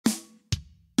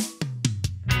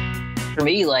For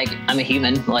me, like, I'm a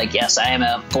human. Like, yes, I am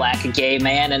a black gay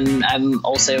man, and I'm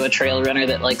also a trail runner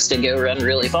that likes to go run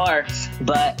really far.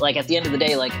 But, like, at the end of the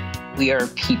day, like, we are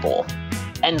people.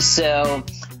 And so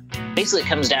basically it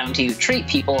comes down to treat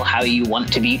people how you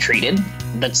want to be treated.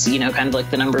 That's, kind of like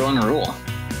the number one rule.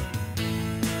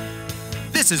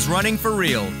 This is Running for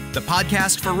Real, the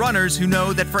podcast for runners who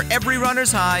know that for every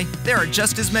runner's high, there are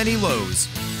just as many lows.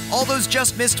 All those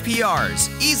just missed PRs,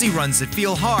 easy runs that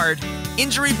feel hard,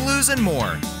 injury blues, and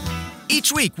more.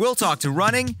 Each week, we'll talk to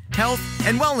running, health,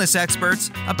 and wellness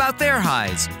experts about their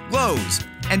highs, lows,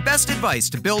 and best advice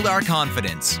to build our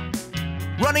confidence.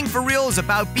 Running for Real is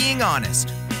about being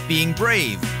honest, being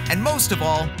brave, and most of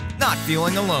all, not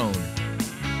feeling alone.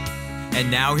 And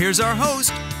now here's our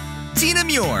host, Tina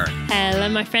Muir. Hello,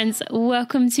 my friends.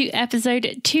 Welcome to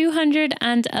episode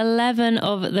 211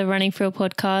 of the Running for Real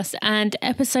podcast and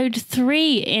episode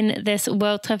 3 in this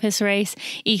World Toughest Race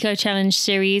Eco Challenge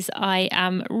series. I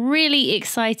am really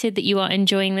excited that you are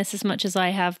enjoying this as much as I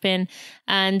have been.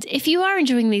 And if you are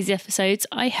enjoying these episodes,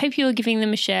 I hope you are giving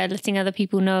them a share, letting other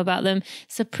people know about them.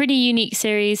 It's a pretty unique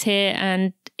series here,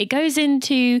 and it goes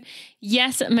into,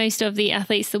 yes, most of the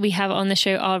athletes that we have on the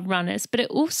show are runners, but it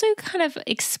also kind of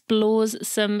explores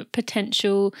some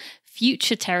potential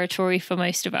future territory for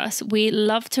most of us. We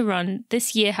love to run.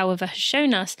 This year, however, has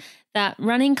shown us that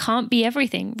running can't be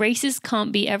everything. Races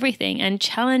can't be everything. And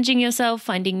challenging yourself,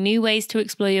 finding new ways to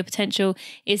explore your potential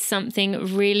is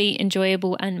something really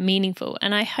enjoyable and meaningful.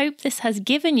 And I hope this has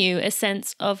given you a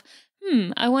sense of,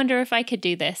 I wonder if I could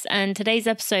do this. And today's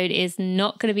episode is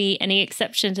not going to be any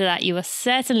exception to that. You are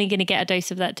certainly going to get a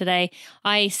dose of that today.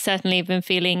 I certainly have been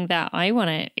feeling that I want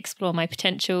to explore my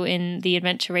potential in the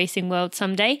adventure racing world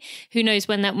someday. Who knows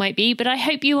when that might be, but I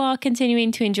hope you are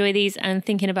continuing to enjoy these and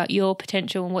thinking about your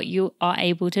potential and what you are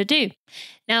able to do.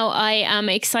 Now, I am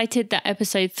excited that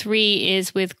episode 3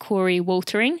 is with Coree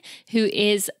Woltering, who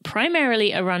is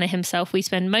primarily a runner himself. We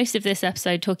spend most of this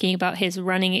episode talking about his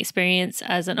running experience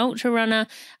as an ultra runner,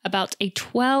 about a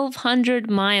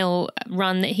 1,200-mile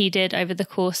run that he did over the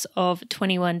course of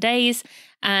 21 days,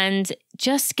 and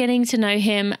just getting to know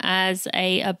him as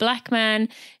a black man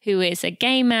who is a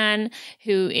gay man,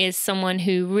 who is someone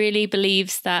who really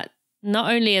believes that not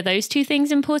only are those two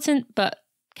things important, but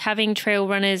having trail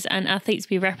runners and athletes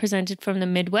be represented from the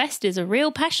Midwest is a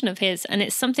real passion of his, and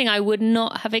it's something I would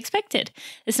not have expected.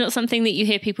 It's not something that you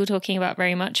hear people talking about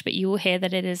very much, but you will hear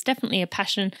that it is definitely a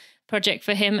passion project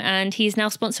for him, and he's now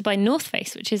sponsored by North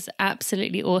Face, which is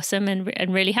absolutely awesome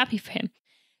and really happy for him.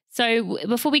 So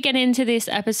before we get into this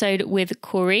episode with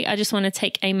Coree, I just want to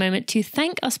take a moment to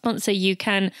thank our sponsor,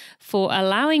 UCAN, for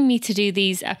allowing me to do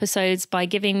these episodes by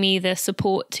giving me the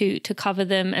support to cover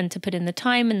them and to put in the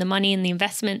time and the money and the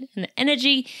investment and the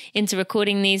energy into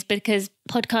recording these, because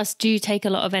podcasts do take a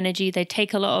lot of energy. They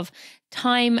take a lot of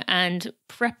time and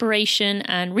preparation,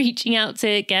 and reaching out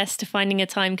to guests to finding a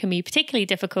time can be particularly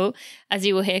difficult. As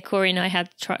you will hear, Coree and I had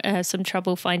some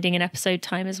trouble finding an episode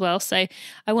time as well. So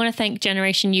I want to thank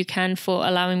Generation UCAN for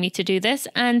allowing me to do this.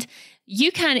 And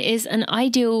UCAN is an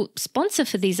ideal sponsor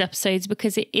for these episodes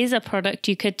because it is a product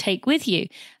you could take with you.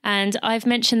 And I've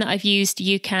mentioned that I've used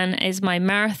UCAN as my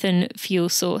marathon fuel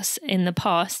source in the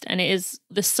past, and it is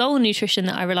the sole nutrition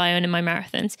that I rely on in my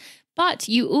marathons. But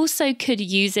you also could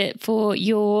use it for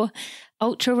your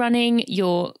ultra running,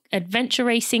 your adventure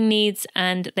racing needs,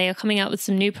 and they are coming out with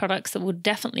some new products that will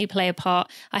definitely play a part,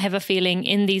 I have a feeling,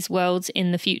 in these worlds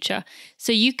in the future.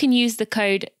 So you can use the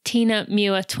code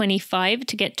TinaMuir25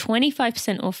 to get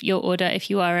 25% off your order if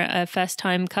you are a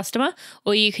first-time customer,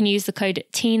 or you can use the code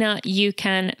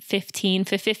TinaUCAN15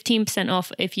 for 15%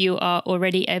 off if you are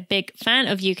already a big fan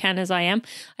of UCAN as I am.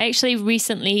 I actually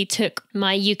recently took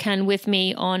my UCAN with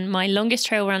me on my longest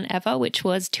trail run ever, which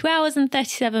was 2 hours and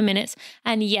 37 minutes.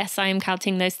 And yes, I am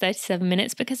counting those 37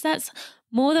 minutes because that's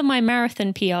more than my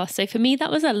marathon PR. So for me, that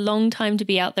was a long time to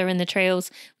be out there in the trails.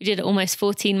 We did almost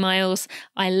 14 miles.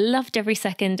 I loved every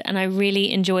second, and I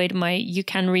really enjoyed my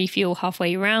UCAN refuel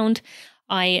halfway around.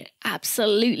 I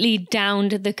absolutely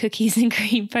downed the cookies and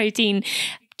cream protein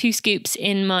 2 scoops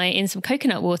in some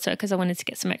coconut water because I wanted to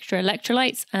get some extra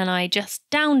electrolytes, and I just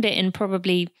downed it in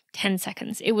probably 10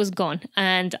 seconds. It was gone,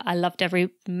 and I loved every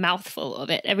mouthful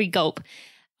of it, every gulp.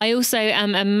 I also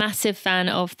am a massive fan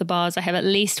of the bars. I have at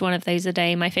least one of those a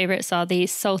day. My favorites are the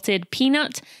salted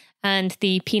peanut and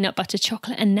the peanut butter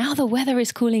chocolate. And now the weather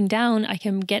is cooling down, I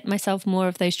can get myself more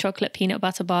of those chocolate peanut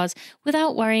butter bars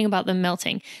without worrying about them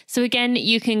melting. So again,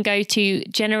 you can go to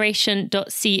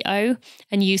generation.co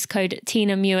and use code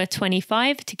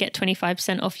TinaMuir25 to get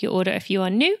 25% off your order if you are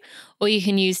new. or you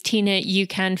can use Tina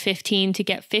UCAN15 to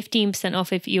get 15%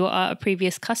 off if you are a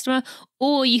previous customer,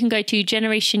 or you can go to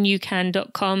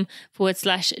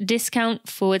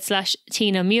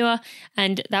generationucan.com/discount/Tina Muir,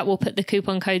 and that will put the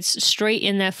coupon codes straight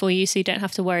in there for you so you don't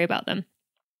have to worry about them.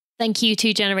 Thank you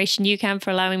to Generation UCAN for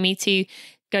allowing me to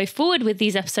go forward with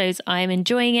these episodes. I am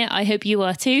enjoying it. I hope you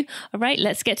are too. All right,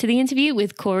 let's get to the interview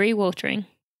with Coree Woltering.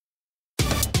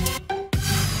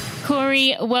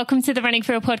 Coree, welcome to the Running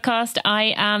for Real podcast.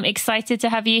 I am excited to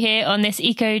have you here on this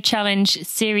Eco Challenge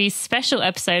series special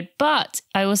episode, but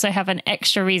I also have an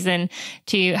extra reason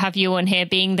to have you on here,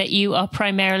 being that you are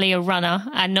primarily a runner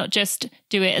and not just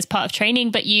do it as part of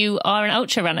training, but you are an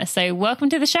ultra runner. So welcome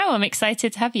to the show. I'm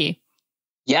excited to have you.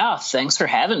 Yeah, thanks for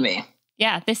having me.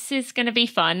 Yeah, this is going to be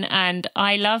fun. And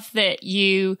I love that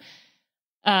you,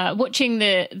 watching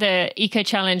the Eco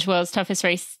Challenge World's Toughest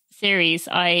Race series,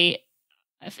 I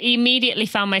immediately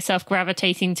found myself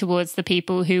gravitating towards the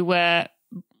people who were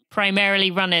primarily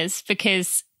runners,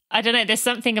 because I don't know, there's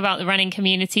something about the running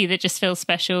community that just feels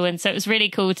special. And so it was really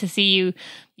cool to see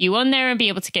you on there and be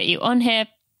able to get you on here.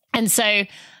 And so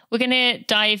we're going to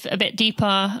dive a bit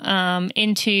deeper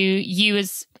into you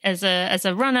as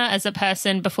a runner, as a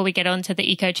person, before we get on to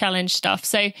the Eco Challenge stuff.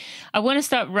 So I want to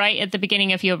start right at the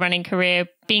beginning of your running career,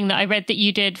 being that I read that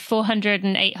you did 400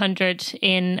 and 800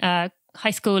 in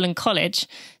high school and college.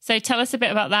 So tell us a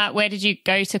bit about that. Where did you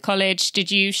go to college? Did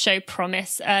you show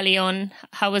promise early on?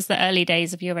 How was the early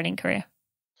days of your running career?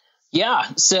 Yeah,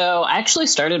 so I actually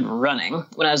started running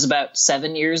when I was about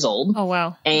 7 years old. Oh,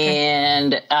 wow. Okay.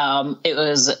 And it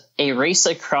was a race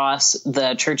across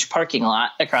the church parking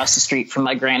lot across the street from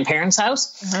my grandparents'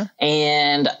 house. Uh-huh.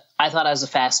 And I thought I was a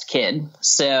fast kid.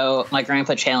 So my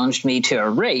grandpa challenged me to a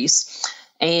race,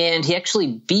 and he actually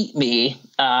beat me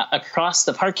across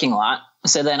the parking lot.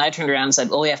 So then I turned around and said,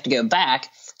 well, we have to go back.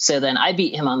 So then I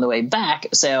beat him on the way back.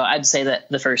 So I'd say that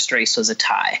the first race was a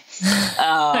tie.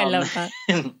 I love that.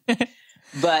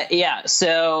 But yeah,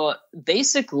 so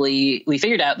basically we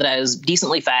figured out that I was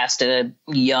decently fast at a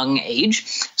young age.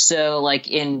 So like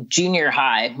in junior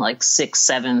high, like 6th,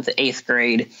 7th, 8th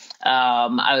grade,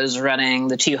 I was running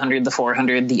the 200, the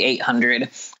 400, the 800.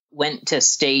 Went to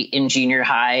state in junior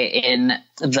high in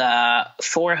the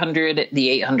 400, the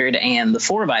 800, and the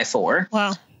 4x4.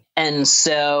 Wow. And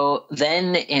so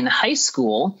then in high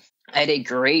school, I had a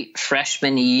great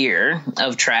freshman year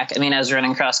of track. I mean, I was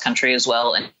running cross country as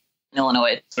well in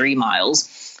Illinois, 3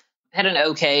 miles. Had an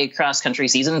okay cross country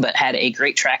season, but had a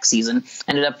great track season.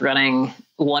 Ended up running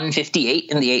 158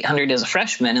 in the 800 as a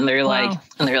freshman. And they're wow.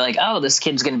 like, oh, this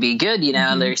kid's going to be good, you know,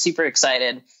 and they're super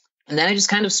excited. And then I just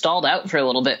kind of stalled out for a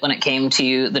little bit when it came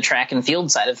to the track and field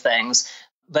side of things,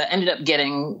 but ended up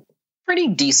getting pretty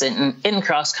decent in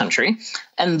cross country.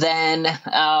 And then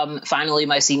finally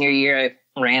my senior year,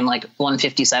 I ran like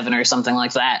 157 or something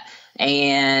like that.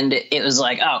 And it was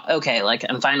like, oh, okay, like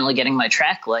I'm finally getting my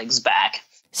track legs back.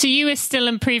 So you were still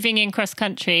improving in cross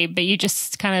country, but you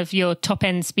just kind of, your top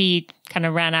end speed kind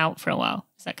of ran out for a while.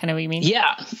 Is that kind of what you mean?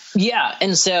 Yeah.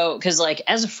 And so, cause like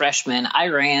as a freshman, I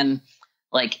ran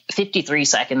like 53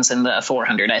 seconds in the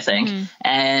 400, I think. Mm-hmm.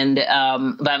 And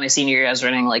by my senior year, I was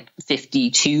running like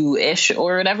 52-ish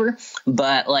or whatever.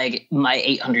 But like my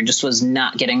 800 just was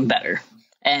not getting better.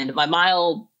 And my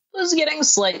mile was getting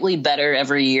slightly better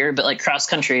every year. But like cross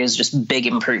country is just big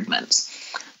improvements.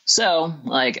 So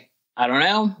like, I don't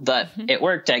know, but it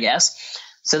worked, I guess.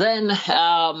 So then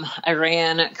I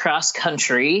ran cross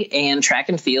country and track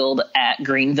and field at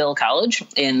Greenville College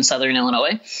in Southern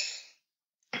Illinois.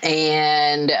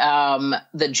 And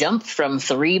the jump from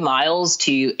 3 miles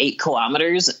to 8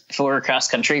 kilometers for cross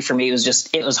country for me was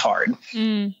just, it was hard.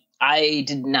 I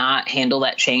did not handle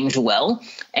that change well.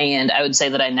 And I would say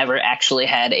that I never actually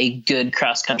had a good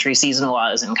cross country season while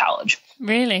I was in college.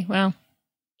 Really? Wow.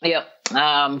 Yep.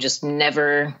 Just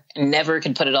never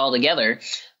could put it all together.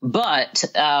 But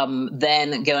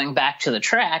then going back to the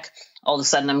track, all of a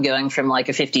sudden I'm going from like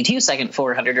a 52-second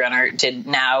 400 runner to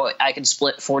now I could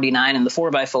split 49 in the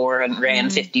 4x4 and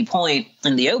ran 50 point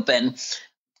in the open.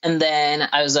 And then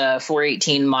I was a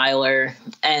 418 miler.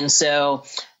 And so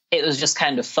it was just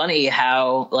kind of funny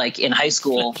how like in high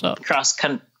school cross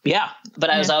country. Yeah. But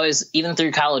I was always, even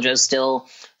through college, I was still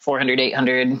 400,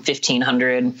 800,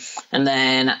 1500. And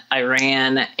then I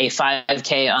ran a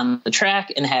 5K on the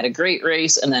track and had a great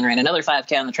race, and then ran another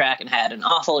 5K on the track and had an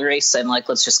awful race. So I'm like,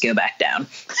 let's just go back down.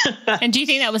 And do you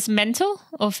think that was mental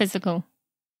or physical?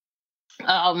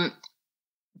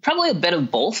 Probably a bit of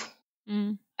both.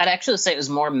 I'd actually say it was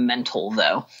more mental,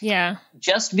 though. Yeah.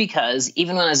 Just because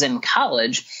even when I was in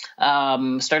college,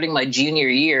 starting my junior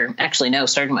year,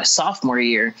 starting my sophomore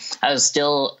year, I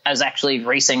was actually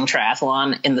racing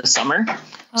triathlon in the summer.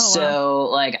 Oh, so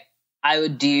like I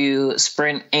would do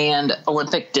sprint and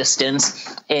Olympic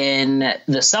distance in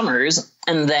the summers.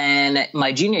 And then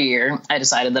my junior year, I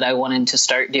decided that I wanted to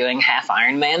start doing half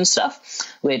Ironman stuff,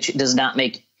 which does not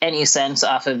make any sense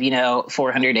off of,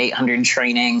 400, 800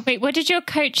 training. Wait, what did your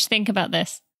coach think about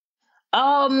this?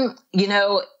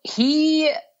 He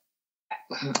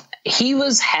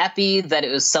was happy that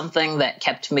it was something that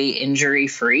kept me injury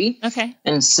free. Okay.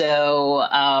 And so,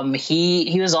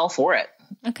 he was all for it.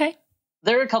 Okay.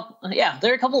 There are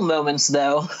a couple moments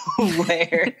though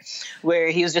where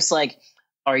he was just like,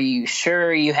 are you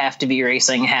sure you have to be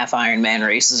racing half Ironman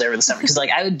races over the summer? Cause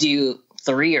like I would do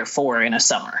 3 or 4 in a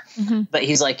summer, but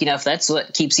he's like, if that's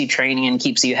what keeps you training and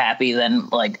keeps you happy, then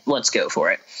like, let's go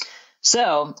for it.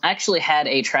 So I actually had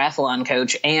a triathlon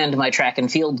coach and my track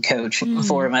and field coach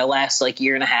for my last like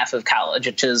year and a half of college,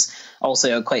 which is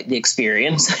also quite the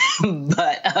experience.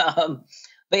 but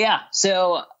yeah,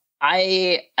 so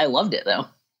I loved it though.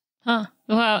 Huh.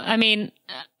 Well, I mean,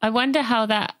 I wonder how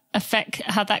that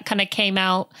kind of came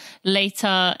out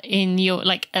later in your,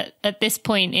 like at this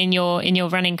point in your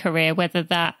running career, whether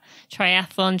that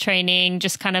triathlon training,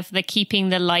 just kind of the keeping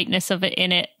the lightness of it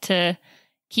in it to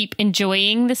keep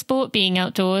enjoying the sport, being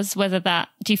outdoors, do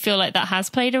you feel like that has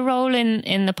played a role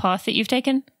in the path that you've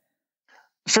taken?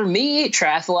 For me,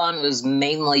 triathlon was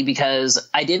mainly because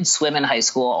I did swim in high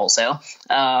school also.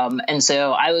 And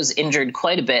so I was injured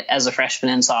quite a bit as a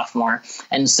freshman and sophomore.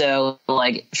 And so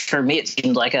like for me, it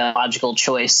seemed like a logical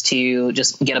choice to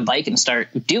just get a bike and start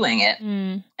doing it.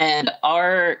 And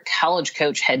our college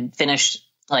coach had finished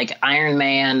like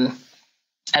Ironman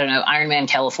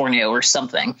California or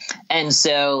something. And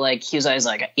so like, he was always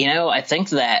like, I think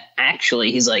that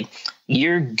actually he's like,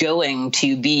 you're going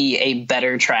to be a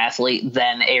better triathlete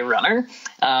than a runner,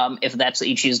 if that's what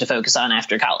you choose to focus on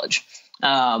after college.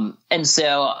 And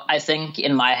so I think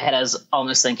in my head, I was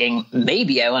almost thinking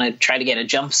maybe I want to try to get a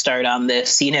jump start on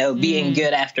this, being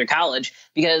good after college,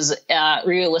 because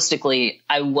realistically,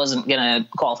 I wasn't going to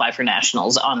qualify for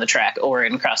nationals on the track or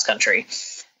in cross country.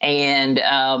 And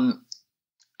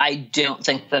I don't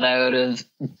think that I would have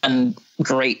done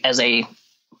great as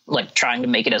trying to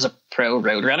make it as a pro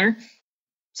road runner.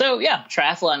 So yeah,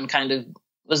 triathlon kind of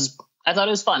I thought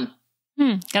it was fun.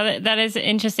 That is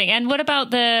interesting. And what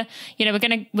about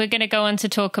we're gonna go on to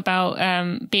talk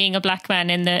about being a black man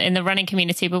in the running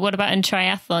community, but what about in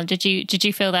triathlon? Did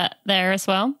you feel that there as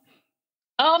well?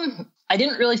 I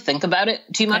didn't really think about it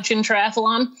too much in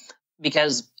triathlon,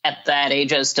 because at that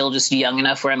age I was still just young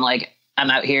enough where I'm like, I'm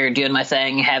out here doing my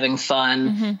thing, having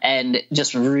fun, and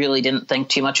just really didn't think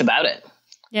too much about it.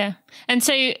 Yeah. And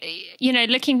so,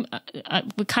 looking,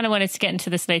 we kind of wanted to get into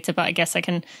this later, but I guess I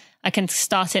can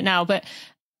start it now. But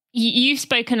you've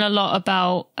spoken a lot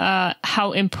about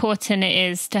how important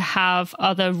it is to have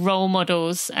other role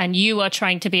models, and you are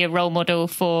trying to be a role model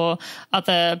for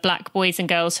other black boys and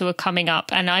girls who are coming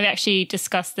up. And I've actually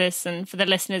discussed this, and for the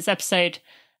listeners' episode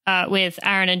with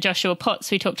Aaron and Joshua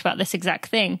Potts, we talked about this exact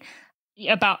thing,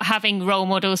 about having role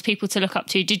models, people to look up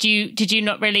to. Did you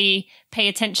not really pay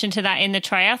attention to that in the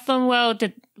triathlon world?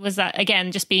 Was that,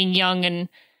 again, just being young and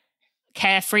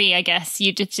carefree, I guess?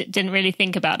 You didn't really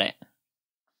think about it?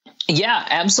 Yeah,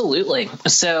 absolutely.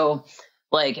 So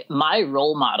like my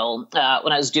role model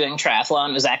when I was doing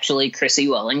triathlon was actually Chrissie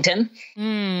Wellington,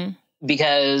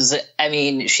 because I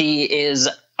mean, she is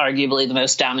arguably the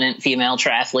most dominant female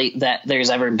triathlete that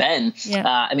there's ever been. Yeah.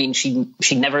 I mean, she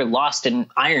never lost an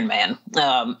Ironman.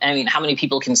 I mean, how many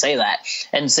people can say that?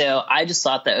 And so I just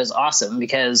thought that was awesome,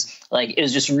 because like, it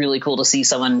was just really cool to see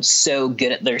someone so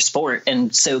good at their sport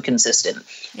and so consistent.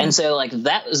 Yeah. And so like,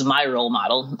 that was my role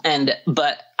model.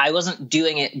 But I wasn't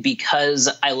doing it because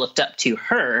I looked up to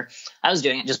her. I was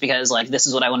doing it just because like, this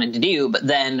is what I wanted to do. But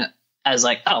then I was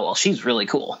like, oh, well, she's really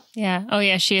cool. Yeah. Oh,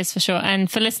 yeah, she is for sure. And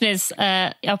for listeners,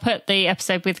 I'll put the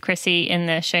episode with Chrissie in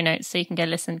the show notes so you can go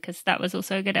listen, because that was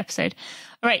also a good episode.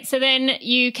 All right. So then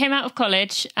you came out of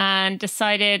college and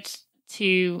decided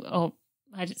to,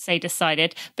 I didn't say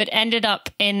decided, but ended up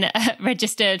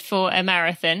registered for a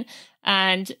marathon.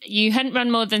 And you hadn't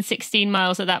run more than 16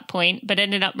 miles at that point, but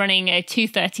ended up running a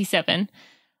 2:37.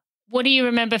 What do you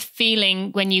remember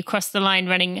feeling when you crossed the line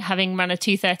having run a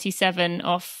 2:37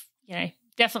 off?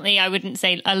 Definitely, I wouldn't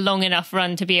say a long enough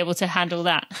run to be able to handle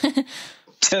that.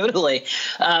 Totally.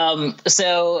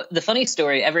 So the funny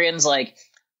story, everyone's like,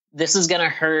 this is going to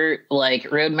hurt.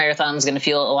 Like, road marathon's going to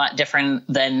feel a lot different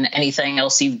than anything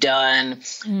else you've done.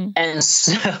 And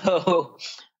so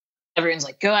everyone's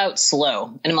like, go out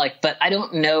slow. And I'm like, but I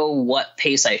don't know what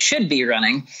pace I should be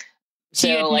running. So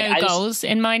you had no goals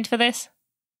in mind for this?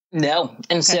 No.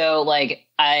 And so like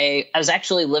I was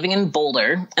actually living in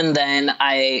Boulder, and then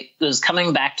I was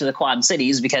coming back to the Quad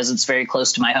Cities because it's very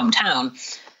close to my hometown.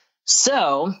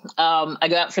 So I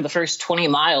go out for the first 20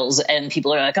 miles and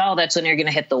people are like, oh, that's when you're going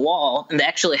to hit the wall. And they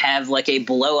actually have like a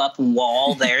blow up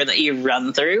wall there that you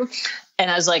run through.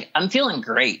 And I was like, I'm feeling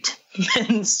great.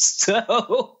 And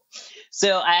so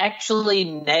I actually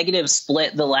negative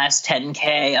split the last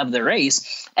 10K of the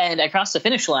race, and I crossed the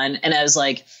finish line, and I was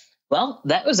like, well,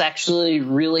 that was actually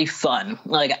really fun.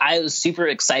 Like, I was super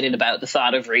excited about the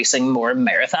thought of racing more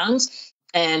marathons,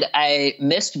 and I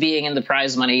missed being in the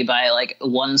prize money by like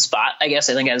one spot. I guess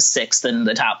I think I was 6th, and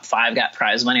the top 5 got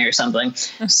prize money or something.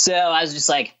 So I was just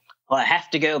like, well, I have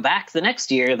to go back the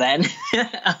next year then.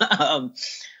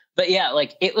 But yeah,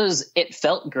 like it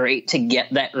felt great to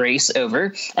get that race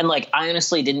over. And like, I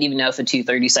honestly didn't even know if a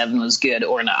 2:37 was good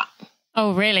or not.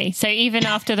 Oh, really? So even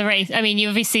after the race, I mean, you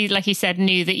obviously, like you said,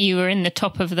 knew that you were in the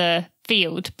top of the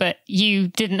field, but you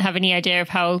didn't have any idea of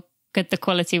how good the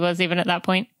quality was even at that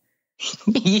point?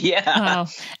 Yeah.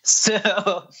 Oh.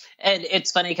 So, and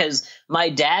it's funny because my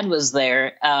dad was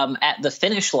there at the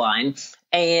finish line,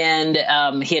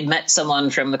 and he had met someone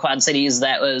from the Quad Cities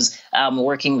that was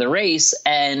working the race,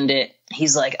 and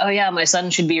he's like, oh yeah, my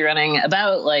son should be running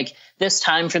about like this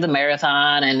time for the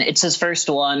marathon, and it's his first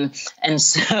one. And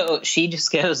so she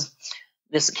just goes,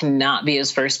 this cannot be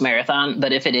his first marathon,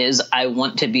 but if it is, I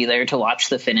want to be there to watch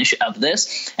the finish of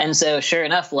this. And so sure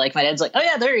enough, like my dad's like, oh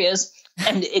yeah, there he is.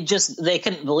 And it just, they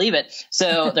couldn't believe it.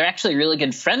 So they're actually really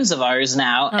good friends of ours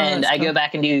now. Oh, and I go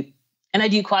back and I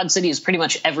do Quad Cities pretty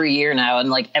much every year now, and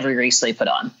like every race they put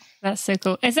on. That's so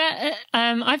cool. Is that,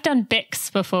 I've done BIX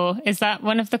before. Is that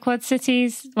one of the Quad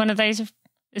Cities? One of those,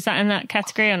 is that in that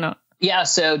category or not? Yeah.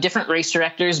 So different race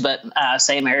directors, but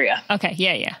same area. Okay.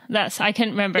 Yeah. I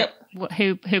couldn't remember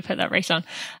who put that race on.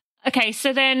 Okay.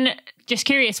 So then just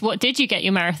curious, what did you get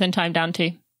your marathon time down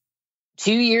to?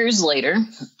 2 years later,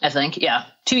 I think. Yeah.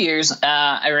 2 years.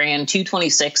 I ran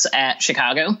 2:26 at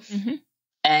Chicago. Mm-hmm.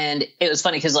 And it was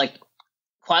funny because like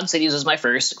Quad Cities was my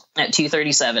first at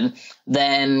 2:37.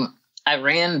 Then I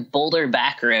ran Boulder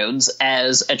back roads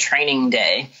as a training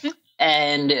day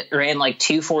and ran like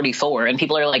 2:44. And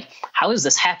people are like, how is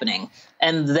this happening?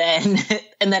 And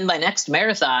then my next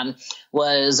marathon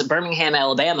was Birmingham,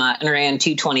 Alabama, and ran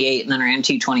 2:28, and then ran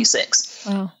 2:26.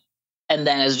 Wow. And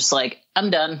then I was just like,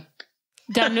 I'm done.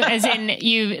 Done as in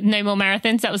no more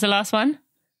marathons? That was the last one?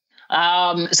 So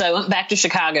I went back to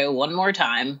Chicago one more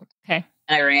time. Okay.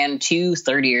 And I ran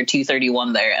 2:30 or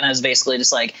 2:31 there. And I was basically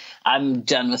just like, I'm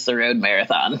done with the road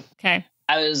marathon. Okay.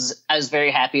 I was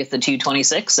very happy with the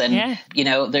 2:26. And, you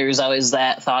know, there's always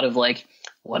that thought of like,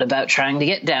 what about trying to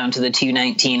get down to the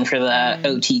 2:19 for the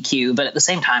OTQ? But at the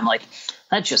same time, like,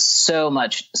 that's just so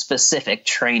much specific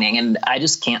training, and I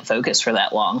just can't focus for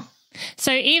that long.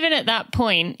 So even at that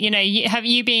point, you know,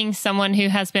 you being someone who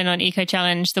has been on Eco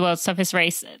Challenge, the world's toughest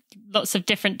race, lots of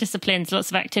different disciplines, lots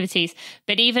of activities.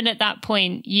 But even at that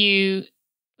point, you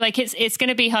like it's going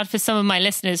to be hard for some of my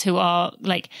listeners who are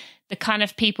like the kind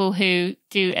of people who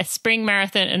do a spring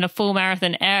marathon and a fall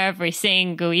marathon every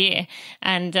single year.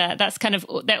 And that's kind of,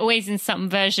 they're always in some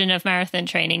version of marathon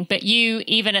training. But you,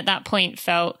 even at that point,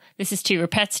 felt this is too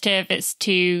repetitive. It's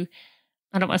too,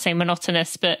 I don't want to say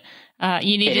monotonous, but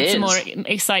you needed some more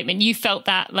excitement. You felt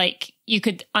that like you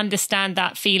could understand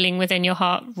that feeling within your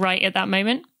heart right at that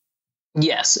moment?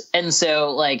 Yes. And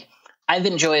so like I've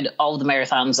enjoyed all of the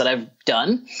marathons that I've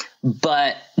done,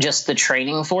 but just the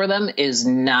training for them is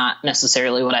not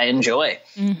necessarily what I enjoy.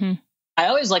 Mm-hmm. I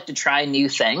always like to try new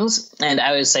things. And I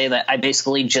always say that I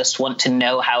basically just want to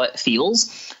know how it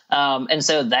feels. And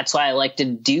so that's why I like to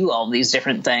do all these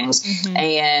different things. Mm-hmm.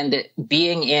 And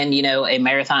being in, you know, a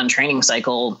marathon training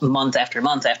cycle month after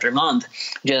month after month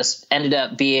just ended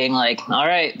up being like, all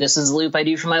right, this is the loop I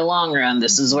do for my long run.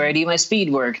 This is where I do my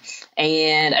speed work.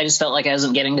 And I just felt like I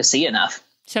wasn't getting to see enough.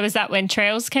 So is that when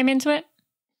trails came into it?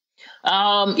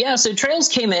 Yeah, so trails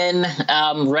came in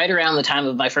right around the time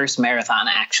of my first marathon,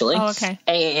 actually. Oh, okay.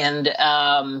 And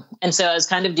so I was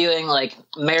kind of doing like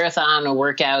marathon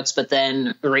workouts, but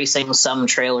then racing some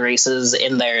trail races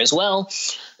in there as well.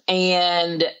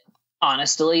 And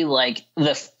honestly, like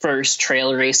the first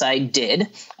trail race I did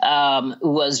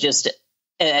was just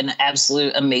an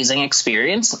absolute amazing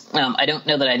experience. I don't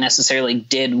know that I necessarily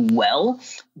did well,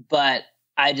 but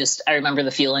I remember the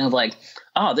feeling of like,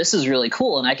 oh, this is really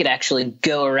cool. And I could actually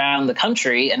go around the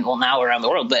country and, well, now around the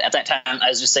world. But at that time, I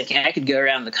was just thinking I could go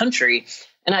around the country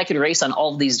and I could race on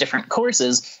all of these different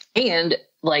courses. And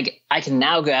like I can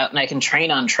now go out and I can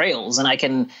train on trails and I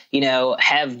can,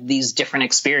 have these different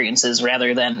experiences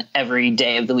rather than every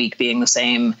day of the week being the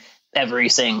same every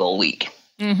single week.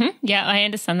 Mm-hmm. Yeah, I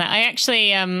understand that. I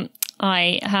actually, I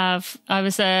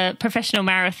was a professional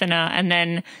marathoner and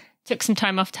then took some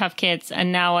time off to have kids.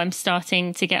 And now I'm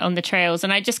starting to get on the trails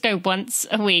and I just go once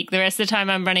a week. The rest of the time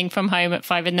I'm running from home at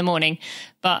 5 a.m.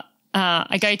 But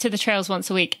I go to the trails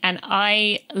once a week and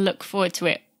I look forward to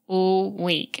it all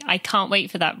week. I can't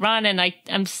wait for that run. And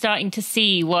I'm starting to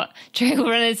see what trail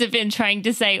runners have been trying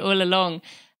to say all along,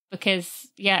 because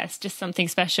it's just something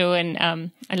special.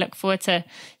 And I look forward to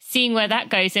seeing where that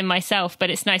goes in myself, but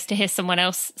it's nice to hear someone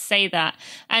else say that.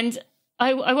 And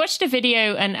I watched a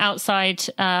video, an outside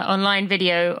online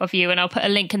video of you, and I'll put a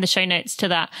link in the show notes to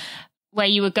that, where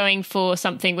you were going for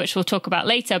something which we'll talk about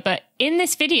later. But in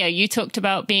this video, you talked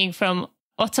about being from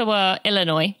Ottawa,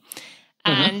 Illinois.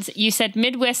 And you said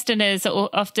Midwesterners are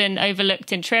often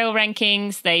overlooked in trail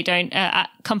rankings. They don't,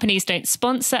 companies don't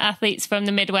sponsor athletes from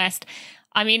the Midwest.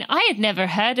 I mean, I had never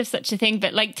heard of such a thing,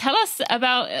 but tell us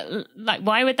about,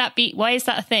 why is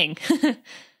that a thing?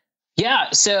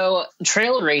 Yeah. So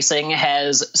trail racing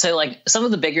some of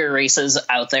the bigger races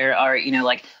out there are,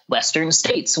 Western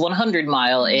States 100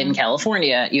 mile in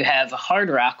California. You have Hard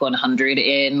Rock 100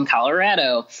 in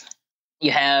Colorado.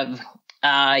 You have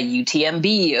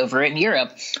UTMB over in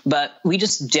Europe, but we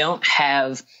just don't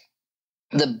have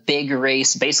the big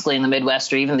race basically in the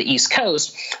Midwest or even the East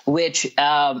Coast, which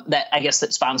that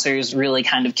sponsors really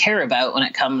kind of care about when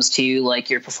it comes to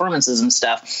your performances and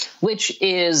stuff, which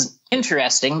is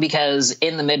interesting because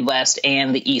in the Midwest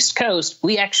and the East Coast,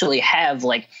 we actually have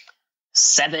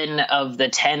 7 of the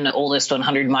 10 oldest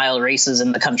 100-mile races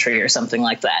in the country or something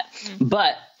like that.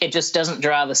 But it just doesn't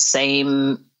draw the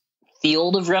same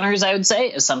field of runners, I would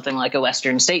say, as something like a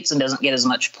Western States, and doesn't get as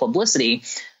much publicity.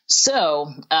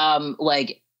 So,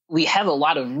 we have a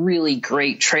lot of really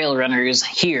great trail runners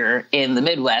here in the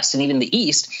Midwest and even the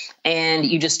East, and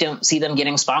you just don't see them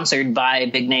getting sponsored by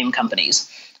big name companies.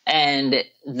 And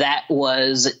that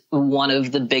was one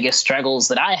of the biggest struggles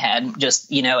that I had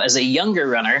just, as a younger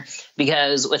runner,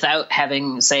 because without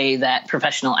having, say, that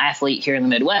professional athlete here in the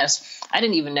Midwest, I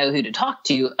didn't even know who to talk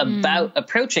to about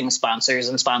approaching sponsors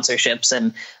and sponsorships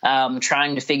and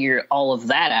trying to figure all of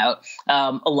that out,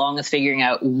 along with figuring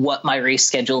out what my race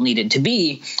schedule needed to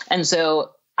be. And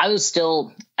so I was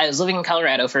living in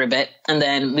Colorado for a bit and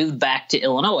then moved back to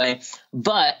Illinois,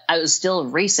 but I was still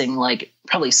racing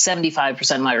probably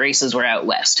 75% of my races were out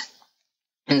West.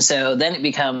 And so then it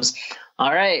becomes,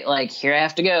 all right, here I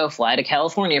have to go fly to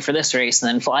California for this race and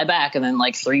then fly back. And then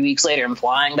 3 weeks later, I'm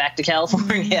flying back to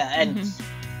California. And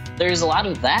there's a lot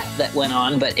of that went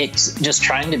on, but it's just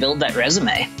trying to build that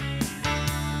resume.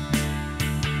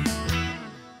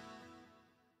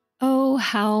 Oh,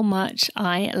 how much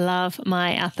I love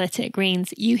my athletic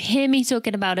greens. You hear me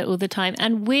talking about it all the time,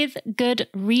 and with good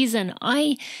reason.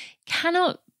 I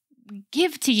cannot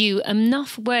give to you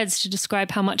enough words to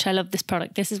describe how much I love this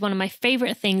product. This is one of my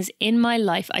favorite things in my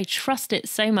life. I trust it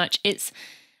so much. It's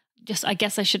just, I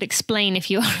guess I should explain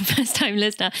if you are a first-time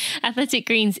listener. Athletic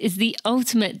Greens is the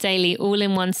ultimate daily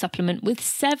all-in-one supplement with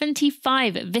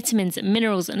 75 vitamins,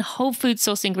 minerals, and whole food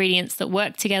source ingredients that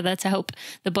work together to help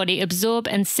the body absorb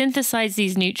and synthesize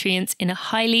these nutrients in a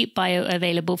highly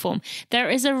bioavailable form. There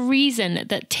is a reason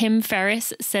that Tim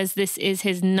Ferriss says this is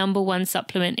his number one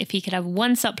supplement. If he could have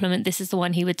one supplement, this is the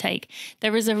one he would take.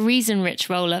 There is a reason Rich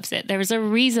Roll loves it. There is a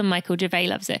reason Michael Gervais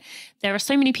loves it. There are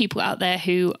so many people out there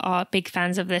who are big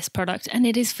fans of this product, and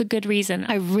it is for good reason.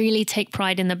 I really take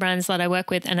pride in the brands that I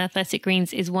work with, and Athletic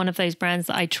Greens is one of those brands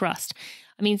that I trust.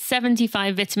 I mean,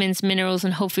 75 vitamins, minerals,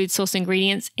 and whole food source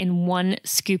ingredients in one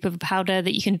scoop of powder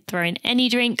that you can throw in any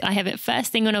drink. I have it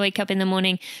first thing when I wake up in the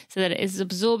morning so that it is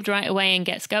absorbed right away and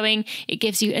gets going. It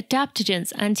gives you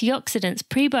adaptogens, antioxidants,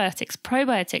 prebiotics,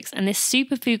 probiotics, and this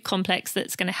superfood complex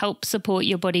that's going to help support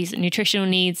your body's nutritional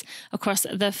needs across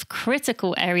the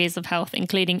critical areas of health,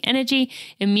 including energy,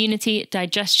 immunity,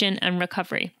 digestion, and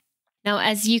recovery. Now,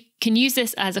 as you can use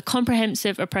this as a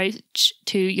comprehensive approach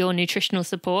to your nutritional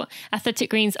support, Athletic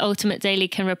Greens Ultimate Daily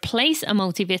can replace a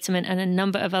multivitamin and a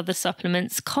number of other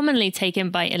supplements commonly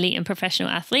taken by elite and professional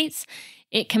athletes.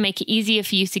 It can make it easier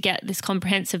for you to get this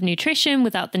comprehensive nutrition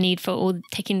without the need for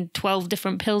taking 12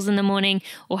 different pills in the morning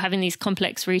or having these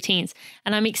complex routines.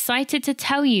 And I'm excited to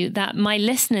tell you that my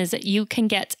listeners, you can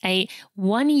get a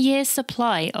 1-year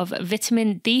supply of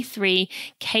vitamin D3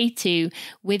 K2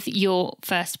 with your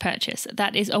first purchase.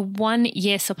 That is a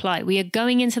 1-year supply. We are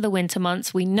going into the winter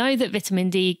months. We know that vitamin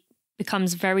D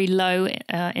becomes very low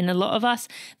in a lot of us.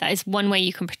 That is one way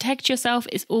you can protect yourself.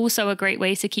 It's also a great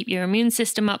way to keep your immune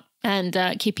system up, and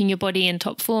keeping your body in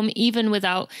top form, even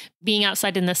without being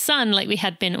outside in the sun like we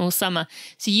had been all summer.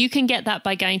 So you can get that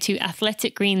by going to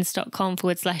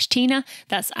athleticgreens.com/Tina.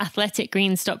 That's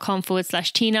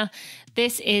athleticgreens.com/Tina.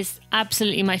 This is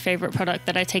absolutely my favorite product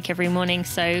that I take every morning.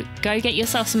 So go get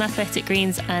yourself some Athletic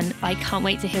Greens, and I can't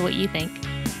wait to hear what you think.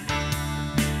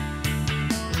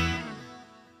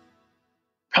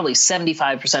 Probably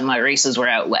 75% of my races were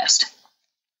out west.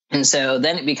 And so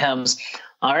then it becomes,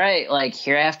 all right, like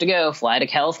here I have to go fly to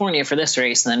California for this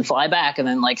race and then fly back. And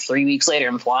then like 3 weeks later,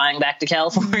 I'm flying back to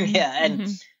California. And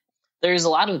there's a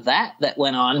lot of that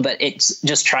went on, but it's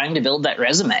just trying to build that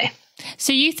resume.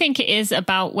 So you think it is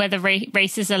about where the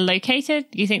races are located?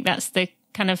 You think that's the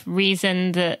kind of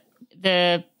reason that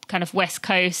the kind of West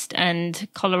Coast and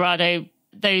Colorado,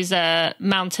 those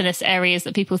mountainous areas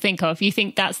that people think of, you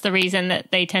think that's the reason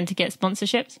that they tend to get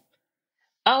sponsorships?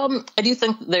 I do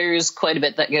think there's quite a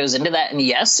bit that goes into that. And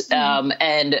yes,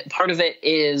 and part of it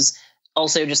is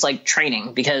also just like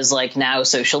training, because like now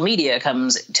social media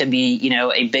comes to be, you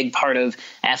know, a big part of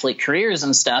athlete careers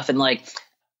and stuff. And like,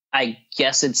 I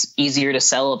guess it's easier to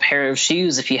sell a pair of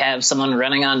shoes if you have someone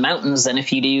running on mountains than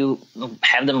if you do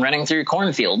have them running through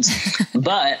cornfields.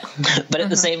 but at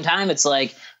the same time, it's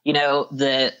like, you know,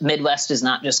 the Midwest is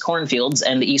not just cornfields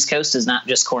and the East Coast is not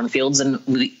just cornfields. And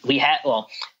we have, well,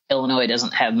 Illinois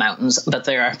doesn't have mountains, but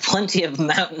there are plenty of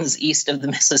mountains east of the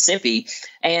Mississippi.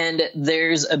 And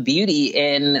there's a beauty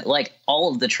in like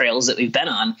all of the trails that we've been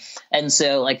on. And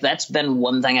so like, that's been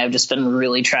one thing I've just been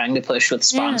really trying to push with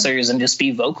sponsors and just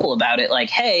be vocal about it. Like,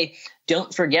 hey,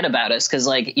 don't forget about us. Cause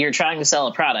like you're trying to sell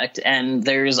a product and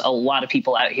there's a lot of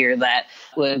people out here that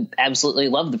would absolutely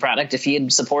love the product if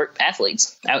you'd support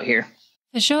athletes out here.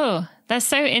 For sure. That's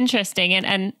so interesting.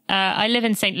 And I live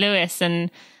in St. Louis, and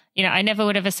you know, I never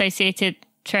would have associated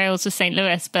trails with St.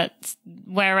 Louis, but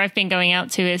where I've been going out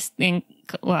to is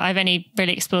I've only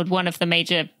really explored one of the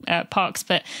major parks,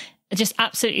 but just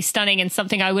absolutely stunning and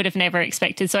something I would have never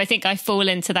expected. So I think I fall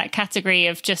into that category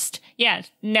of just,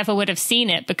 never would have seen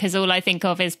it because all I think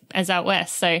of is out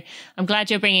west. So I'm glad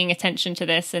you're bringing attention to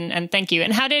this, and thank you.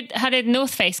 And how did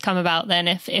North Face come about then,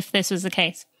 if this was the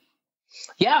case?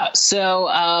 Yeah. So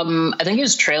I think it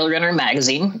was Trail Runner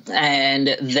magazine, and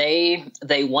they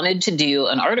wanted to do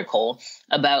an article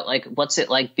about like, what's it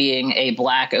like being a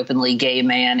Black openly gay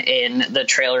man in the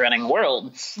trail running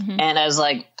world. And I was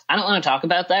like, I don't want to talk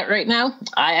about that right now.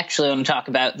 I actually want to talk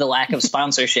about the lack of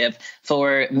sponsorship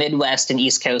for Midwest and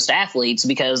East Coast athletes,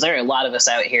 because there are a lot of us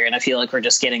out here and I feel like we're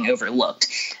just getting overlooked.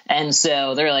 And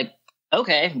so they're like,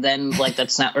 okay, then like,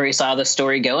 that's not where we saw the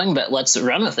story going, but let's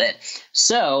run with it.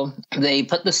 So they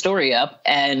put the story up,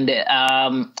 and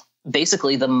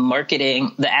basically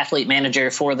the athlete manager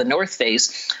for the North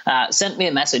Face sent me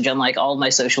a message on like all of my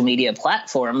social media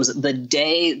platforms the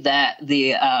day that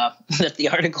the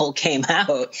article came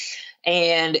out.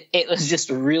 And it was just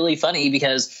really funny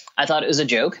because I thought it was a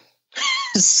joke.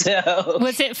 So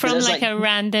was it from like a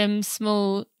random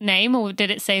small name, or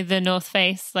did it say the North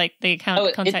Face, like the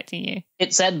account contacting you?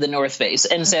 It said the North Face.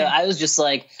 And so I was just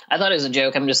like, I thought it was a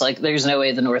joke. I'm just like, there's no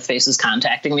way the North Face is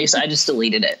contacting me. So I just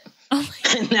deleted it. Oh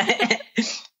my God.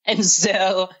 And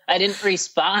so I didn't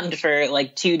respond for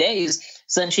like 2 days.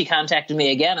 So then she contacted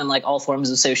me again on like all forms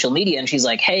of social media. And she's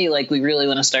like, hey, like, we really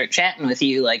want to start chatting with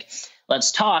you. Like,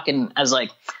 let's talk. And I was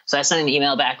like, so I sent an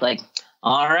email back like,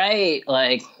 all right,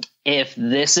 like, if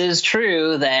this is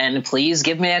true, then please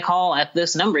give me a call at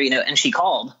this number, you know. And she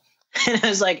called. And I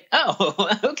was like, oh,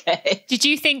 okay. Did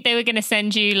you think they were going to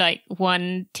send you like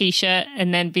one T-shirt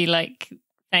and then be like,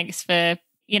 thanks for,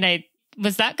 you know,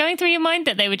 was that going through your mind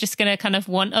that they were just going to kind of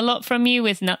want a lot from you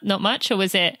with not much? Or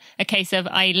was it a case of,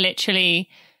 I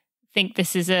literally think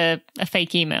this is a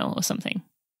fake email or something?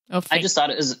 Or I just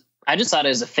thought it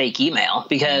was a fake email,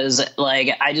 because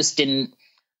like, I just didn't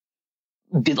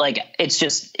be like,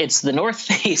 it's the North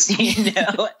Face, you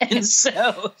know?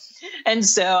 and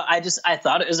so I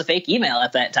thought it was a fake email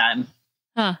at that time.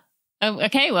 Huh. Oh,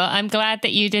 okay. Well, I'm glad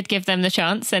that you did give them the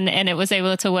chance and it was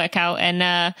able to work out.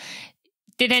 And,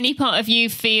 did any part of you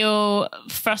feel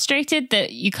frustrated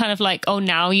that you kind of like, oh,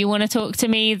 now you want to talk to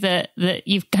me, that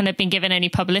you've kind of been given any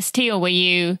publicity? Or were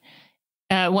you,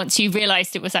 once you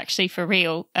realized it was actually for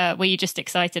real, were you just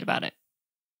excited about it?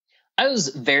 I was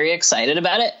very excited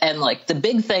about it. And like the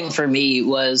big thing for me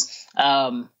was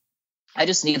I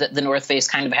just knew that the North Face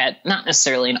kind of had not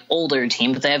necessarily an older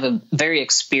team, but they have a very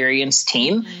experienced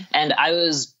team. And I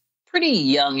was pretty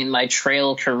young in my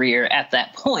trail career at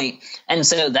that point. And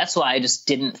so that's why I just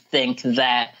didn't think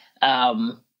that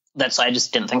that's why I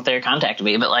just didn't think they would contact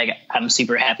me, but like, I'm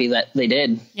super happy that they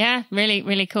did. Yeah, really,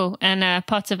 really cool. And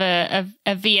part of a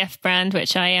VF brand,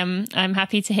 which I'm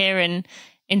happy to hear, and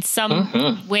in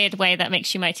some weird way that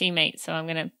makes you my teammate. So I'm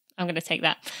gonna take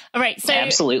that. All right. So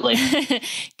absolutely.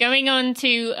 Going on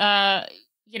to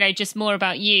just more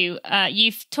about you.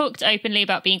 You've talked openly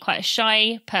about being quite a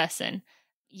shy person,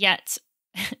 yet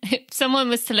if someone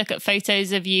was to look at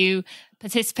photos of you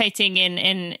participating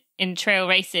in trail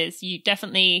races, you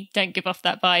definitely don't give off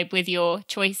that vibe with your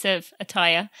choice of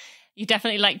attire. You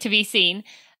definitely like to be seen.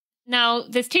 Now,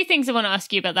 there's two things I want to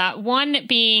ask you about that. One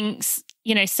being,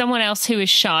 someone else who is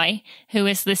shy, who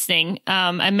is listening,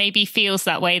 and maybe feels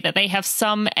that way, that they have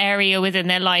some area within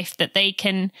their life that they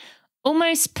can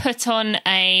almost put on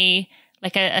a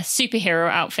superhero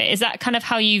outfit. Is that kind of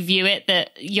how you view it,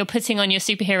 that you're putting on your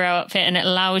superhero outfit and it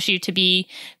allows you to be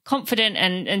confident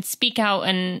and speak out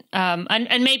and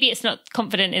maybe it's not,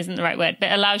 confident isn't the right word,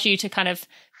 but allows you to kind of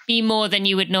be more than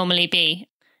you would normally be?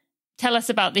 Tell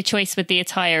us about the choice with the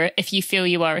attire if you feel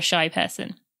you are a shy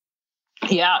person.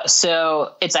 Yeah,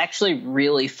 so it's actually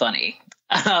really funny.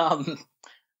 I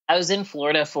was in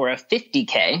Florida for a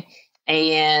 50K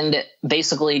and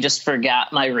basically just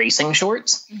forgot my racing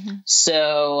shorts. Mm-hmm.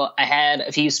 So I had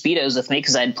a few speedos with me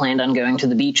because I'd planned on going to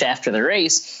the beach after the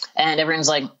race. And everyone's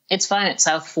like, it's fine, it's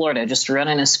South Florida, just run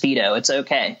in a speedo, it's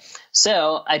okay.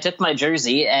 So I took my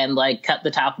jersey and like cut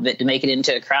the top of it to make it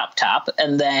into a crop top,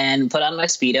 and then put on my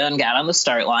speedo and got on the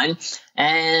start line.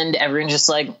 And everyone's just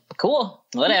like, cool,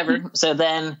 whatever. Mm-hmm. So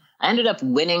then I ended up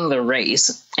winning the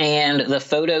race, and the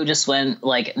photo just went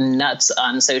like nuts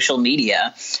on social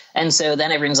media. And so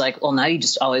then everyone's like, well, now you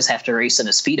just always have to race in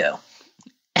a speedo.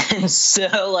 And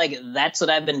so like, that's what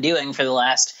I've been doing for the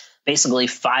last basically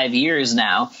 5 years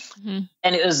now. Mm-hmm.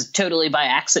 And it was totally by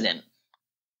accident.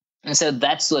 And so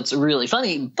that's what's really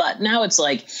funny. But now it's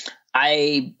like,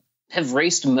 I have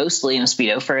raced mostly in a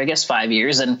speedo for, I guess, 5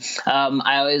 years. And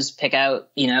I always pick out,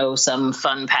 some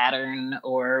fun pattern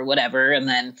or whatever. And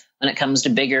then when it comes to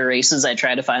bigger races, I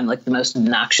try to find like the most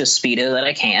obnoxious speedo that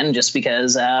I can, just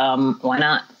because why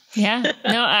not? Yeah,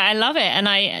 no, I love it. And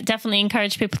I definitely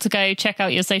encourage people to go check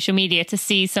out your social media to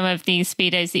see some of these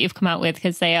speedos that you've come out with,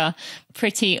 because they are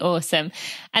pretty awesome.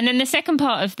 And then the second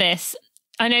part of this,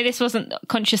 I know this wasn't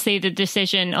consciously the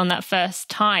decision on that first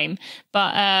time,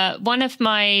 but one of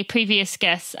my previous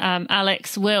guests,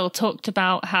 Alex Will, talked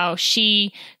about how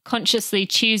she consciously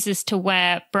chooses to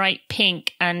wear bright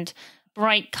pink and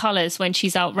bright colors when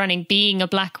she's out running, being a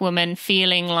Black woman,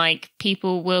 feeling like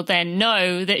people will then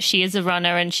know that she is a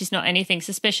runner and she's not anything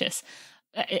suspicious.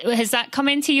 Has that come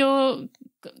into your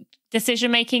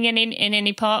decision making in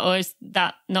any part, or is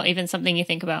that not even something you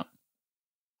think about?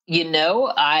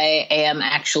 I am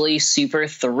actually super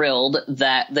thrilled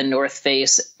that the North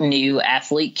Face new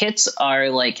athlete kits are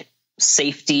like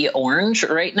safety orange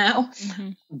right now,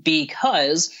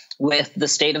 because with the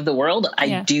state of the world,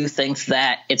 I do think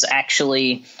that it's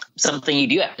actually something you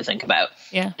do have to think about.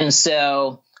 Yeah. And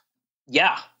so,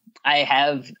 yeah, I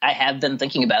have been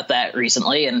thinking about that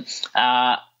recently, and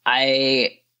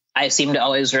I seem to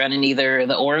always run in either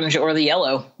the orange or the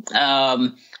yellow.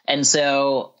 And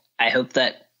so I hope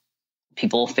that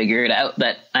people figure it out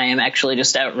that I am actually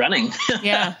just out running.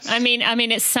 Yeah. I mean,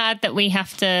 it's sad that you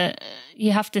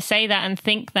have to say that and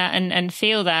think that and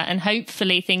feel that, and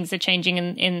hopefully things are changing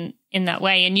in that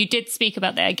way. And you did speak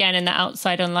about that again in the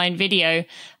Outside Online video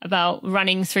about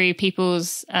running through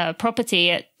people's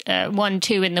property at 1,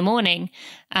 2 in the morning,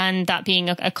 and that being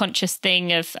a conscious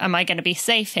thing of, am I going to be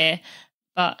safe here?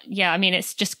 But yeah, I mean,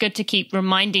 it's just good to keep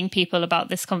reminding people about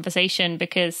this conversation,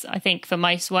 because I think for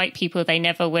most white people, they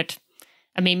never would.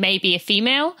 I mean, maybe a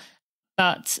female,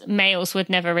 but males would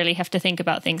never really have to think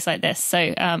about things like this.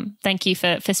 So thank you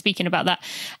for speaking about that.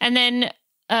 And then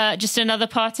just another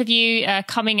part of you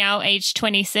coming out age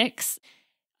 26.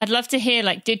 I'd love to hear,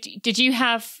 like, did you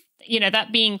have,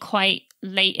 that being quite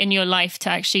late in your life to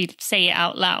actually say it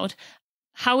out loud?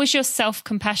 How was your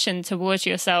self-compassion towards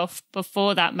yourself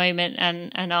before that moment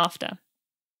and after?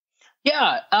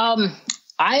 Yeah,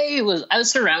 I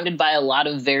was surrounded by a lot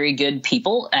of very good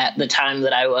people at the time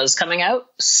that I was coming out.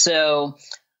 So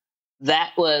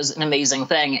that was an amazing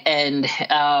thing. And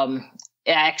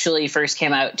it actually first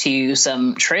came out to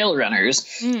some trail runners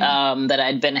that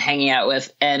I'd been hanging out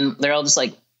with. And they're all just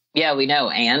like, yeah, we know.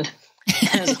 And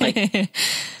I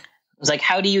was like,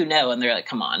 how do you know? And they're like,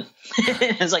 come on.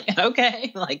 I was like,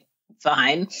 okay, like,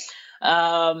 fine.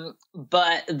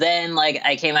 But then like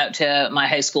I came out to my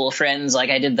high school friends,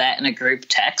 like I did that in a group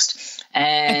text.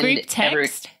 And a group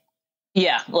text?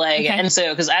 And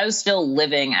so, cause I was still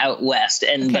living out west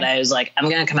but I was like, I'm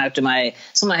going to come out to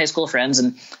some of my high school friends,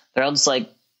 and they're all just like,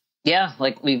 yeah,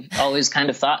 like we've always kind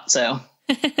of thought so.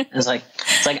 It's like,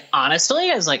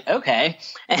 honestly, I was like, okay.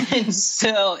 And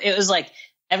so it was like,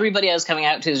 everybody I was coming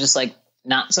out to was just like,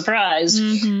 not surprised.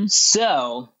 Mm-hmm.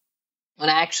 So when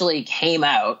I actually came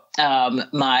out,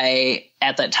 my,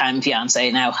 at that time,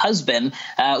 fiance, now husband,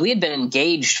 we had been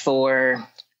engaged for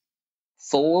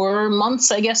 4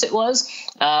 months, I guess it was.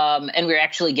 And we were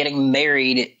actually getting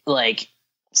married like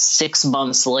 6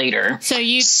 months later. So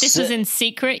this was in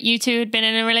secret? You two had been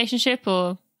in a relationship,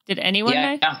 or did anyone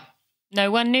know? Yeah. No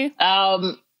one knew?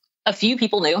 A few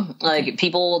people knew, like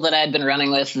people that I'd been running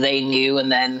with, they knew.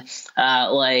 And then,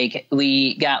 like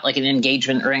we got like an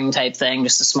engagement ring type thing,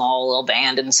 just a small little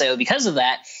band. And so because of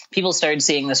that, people started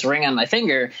seeing this ring on my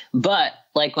finger. But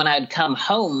like when I'd come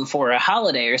home for a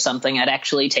holiday or something, I'd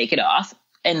actually take it off.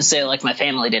 And so like my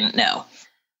family didn't know.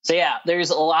 So yeah,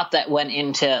 there's a lot that went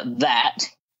into that.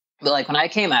 But like when I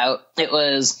came out, it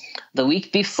was the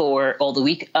week before, or the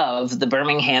week of the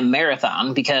Birmingham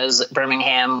Marathon, because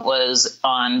Birmingham was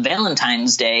on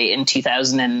Valentine's Day in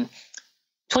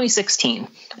 2016.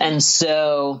 And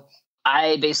so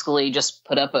I basically just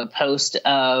put up a post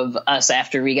of us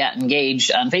after we got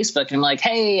engaged on Facebook. And I'm like,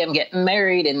 hey, I'm getting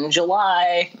married in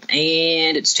July,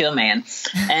 and it's to a man.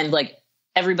 And like,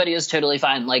 everybody was totally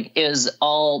fine. Like it was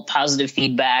all positive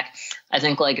feedback. I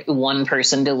think like one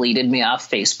person deleted me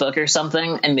off Facebook or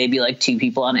something, and maybe like 2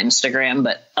 people on Instagram.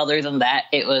 But other than that,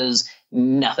 it was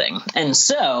nothing. And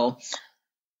so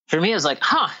for me, I was like,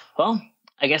 well,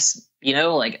 I guess,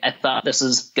 like I thought this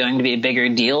was going to be a bigger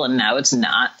deal, and now it's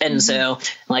not. And so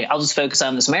like, I'll just focus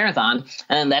on this marathon.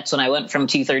 And that's when I went from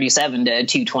 237 to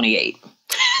 228.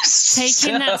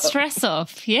 Taking that stress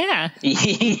off. Yeah.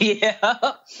 Yeah.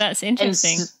 That's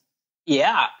interesting.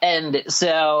 Yeah. And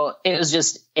so it was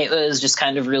just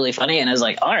kind of really funny. And I was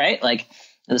like, all right, like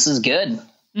this is good.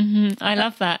 Mm-hmm. I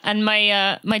love that. And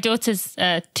my daughter's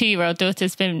 2-year-old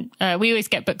daughter's been, we always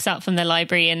get books out from the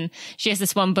library, and she has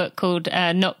this one book called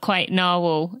Not Quite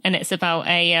Narwhal. And it's about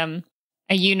a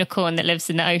unicorn that lives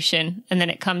in the ocean, and then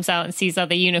it comes out and sees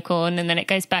other unicorn, and then it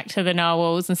goes back to the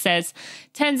narwhals and says,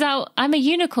 turns out I'm a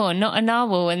unicorn, not a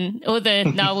narwhal. And all the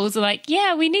narwhals are like,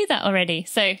 yeah, we knew that already.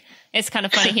 So it's kind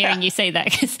of funny hearing you say that,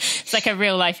 because it's like a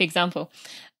real life example.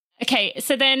 Okay,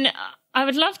 so then I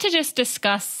would love to just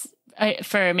discuss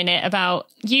for a minute about,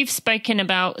 you've spoken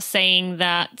about saying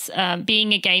that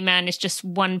being a gay man is just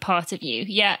one part of you.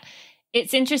 Yeah.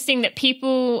 It's interesting that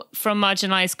people from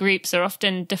marginalized groups are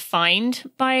often defined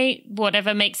by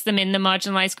whatever makes them in the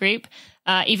marginalized group,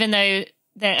 even though,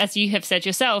 as you have said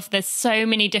yourself, there's so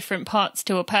many different parts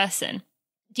to a person.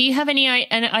 Do you have an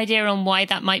idea on why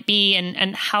that might be,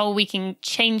 and how we can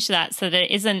change that so that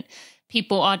it isn't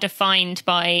people are defined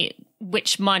by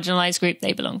which marginalized group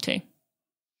they belong to?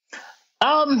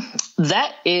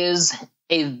 That is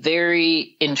a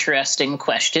very interesting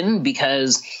question,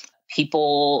 because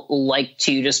people like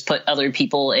to just put other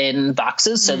people in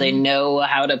boxes so they know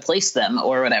how to place them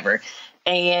or whatever.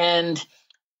 And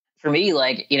for me,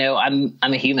 like, I'm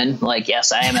a human. Like,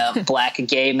 yes, I am a Black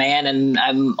gay man, and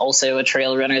I'm also a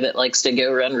trail runner that likes to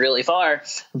go run really far.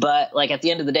 But like at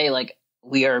the end of the day, like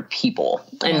we are people.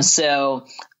 And so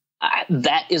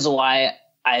that is why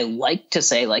I like to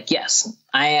say, like, yes,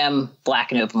 I am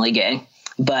Black and openly gay,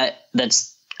 but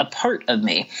that's a part of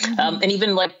me. And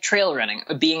even like trail running,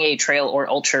 being a trail or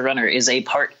ultra runner is a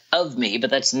part of me, but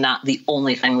that's not the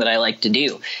only thing that I like to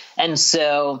do. And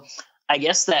so I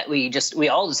guess that we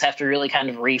all just have to really kind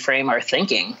of reframe our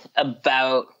thinking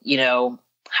about,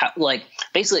 how, like,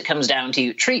 basically it comes down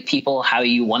to treat people how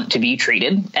you want to be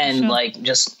treated. And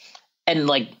that's, kind of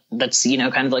like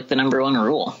the number one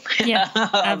rule. Yeah,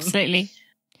 absolutely.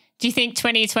 Do you think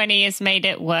 2020 has made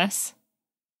it worse?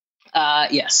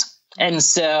 Yes. And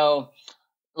so,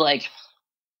 like,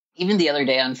 even the other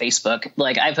day on Facebook,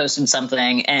 like I posted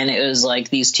something, and it was like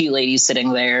these 2 ladies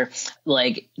sitting there,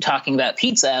 like talking about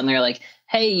pizza, and they're like,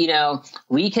 hey,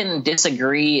 we can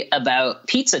disagree about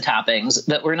pizza toppings,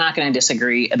 but we're not going to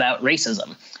disagree about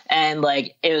racism. And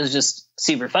like, it was just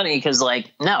super funny, because like,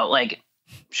 no, like,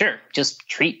 sure, just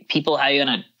treat people how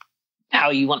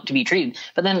you want to be treated.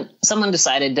 But then someone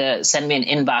decided to send me an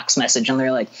inbox message, and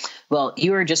they're like, well,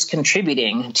 you are just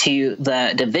contributing to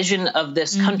the division of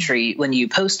this country when you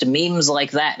post memes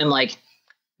like that. And I'm like,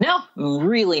 no, I'm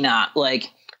really not.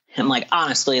 Like, I'm like,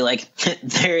 honestly, like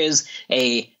there is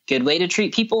a good way to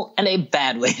treat people and a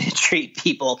bad way to treat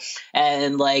people.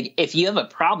 And like, if you have a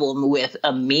problem with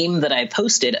a meme that I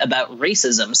posted about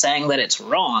racism saying that it's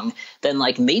wrong, then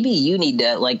like, maybe you need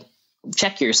to like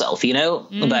check yourself,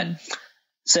 but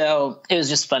so it was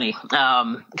just funny.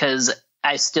 Cause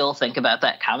I still think about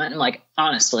that comment. And like,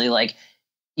 honestly, like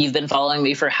you've been following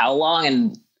me for how long?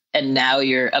 And and now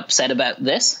you're upset about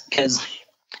this? Because,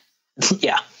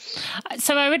 yeah.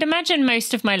 So I would imagine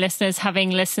most of my listeners,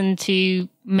 having listened to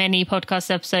many podcast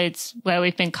episodes where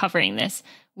we've been covering this,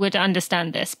 would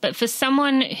understand this. But for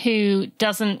someone who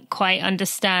doesn't quite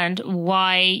understand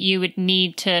why you would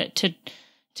need to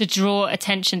draw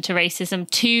attention to racism,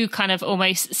 to kind of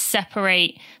almost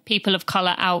separate people of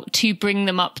color out, to bring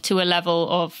them up to a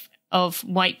level of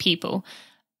white people,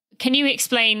 can you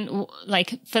explain,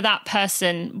 like, for that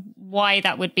person, why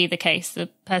that would be the case, the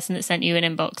person that sent you an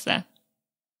inbox there?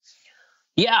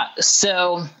 Yeah.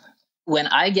 So when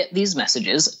I get these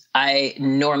messages, I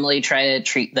normally try to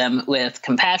treat them with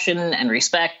compassion and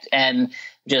respect and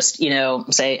just,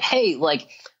 say, hey, like,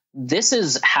 this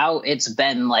is how it's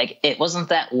been. Like, it wasn't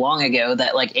that long ago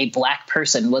that like a Black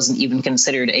person wasn't even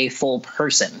considered a full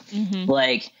person. Mm-hmm.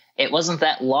 Like, it wasn't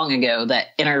that long ago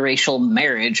that interracial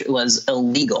marriage was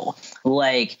illegal.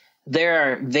 Like,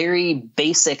 there are very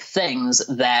basic things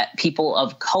that people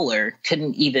of color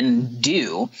couldn't even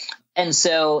do. And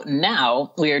so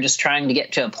now we are just trying to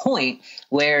get to a point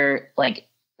where like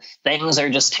things are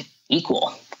just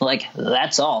equal. Like,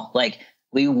 that's all. Like,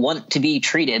 we want to be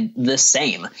treated the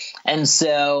same. And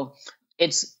so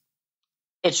it's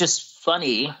just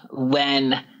funny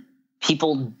when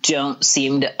people don't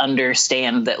seem to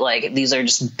understand that like these are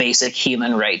just basic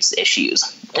human rights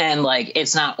issues. And like,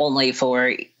 it's not only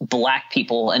for Black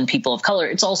people and people of color,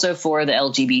 it's also for the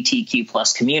LGBTQ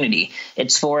plus community.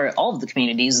 It's for all of the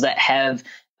communities that have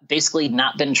basically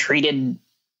not been treated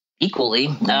equally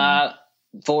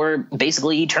for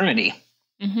basically eternity.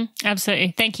 Mm-hmm.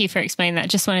 Absolutely. Thank you for explaining that.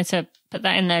 Just wanted to put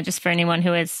that in there just for anyone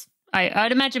who is,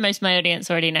 I'd imagine most of my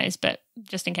audience already knows, but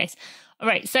just in case. All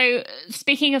right. So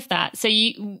speaking of that, so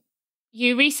you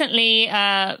recently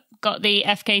got the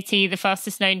FKT, the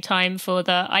fastest known time for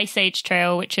the Ice Age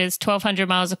Trail, which is 1,200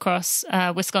 miles across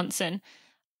Wisconsin.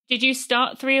 Did you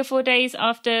start 3 or 4 days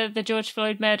after the George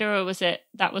Floyd murder, or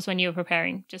that was when you were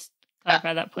preparing? Just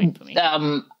clarify that point for me.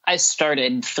 I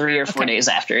started 3 or 4 days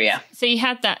after, yeah. So you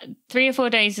had that 3 or 4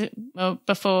 days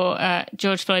before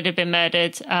George Floyd had been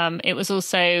murdered. It was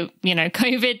also,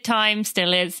 COVID time,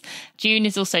 still is. June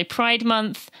is also Pride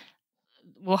Month.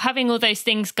 Well, having all those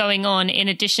things going on, in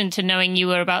addition to knowing you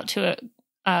were about to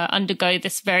undergo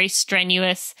this very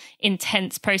strenuous,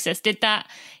 intense process, did that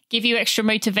give you extra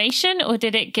motivation, or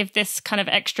did it give this kind of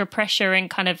extra pressure and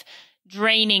kind of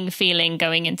draining feeling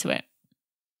going into it?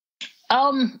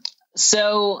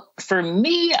 So for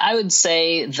me, I would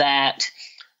say that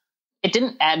it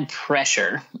didn't add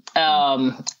pressure.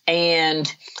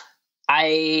 And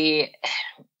I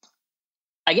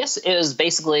guess it was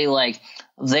basically like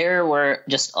there were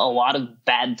just a lot of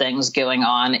bad things going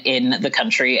on in the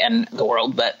country and the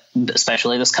world, but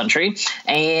especially this country.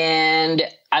 And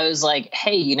I was like,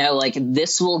 hey, like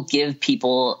this will give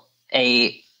people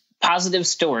a positive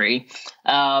story,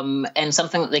 and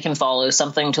something that they can follow,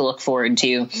 something to look forward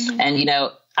to. Mm-hmm.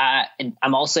 And,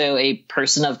 I'm also a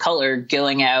person of color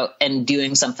going out and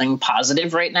doing something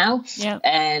positive right now. Yeah.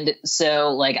 And so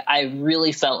like, I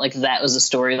really felt like that was a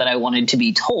story that I wanted to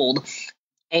be told.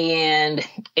 And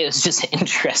it was just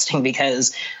interesting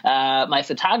because my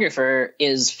photographer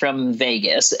is from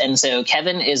Vegas. And so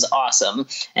Kevin is awesome.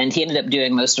 And he ended up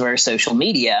doing most of our social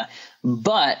media.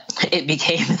 But it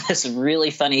became this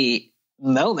really funny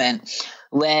moment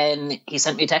when he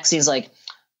sent me a text. He's like,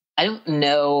 I don't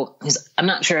know. I'm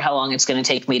not sure how long it's going to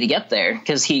take me to get there,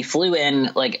 because he flew in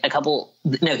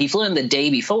he flew in the day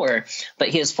before, but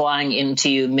he was flying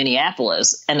into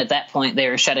Minneapolis. And at that point they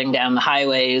were shutting down the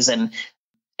highways. And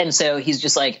so he's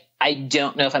just like, I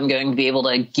don't know if I'm going to be able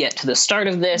to get to the start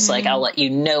of this. Mm-hmm. Like, I'll let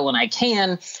you know when I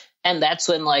can. And that's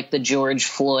when like the George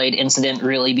Floyd incident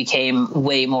really became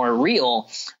way more real,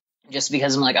 just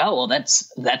because I'm like, oh, well,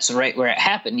 that's right where it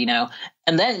happened,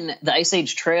 And then the Ice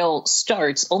Age Trail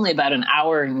starts only about an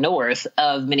hour north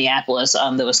of Minneapolis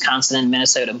on the Wisconsin and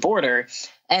Minnesota border.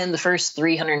 And the first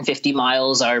 350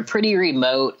 miles are pretty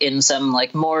remote in some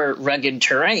like more rugged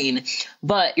terrain,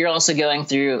 but you're also going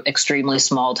through extremely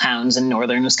small towns in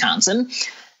northern Wisconsin.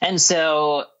 And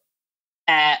so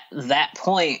at that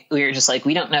point, we were just like,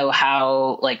 we don't know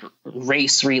how like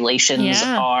race relations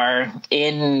are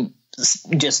in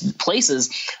just places.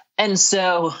 And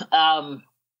so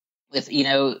with,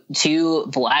 2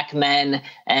 Black men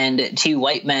and 2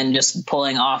 white men just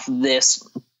pulling off this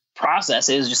process,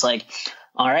 it was just like,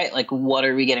 all right, like, what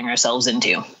are we getting ourselves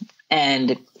into?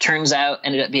 And turns out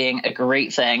ended up being a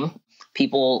great thing.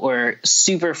 People were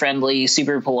super friendly,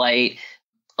 super polite,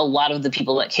 a lot of the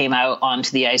people that came out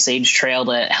onto the Ice Age Trail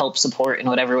to help support in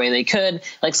whatever way they could,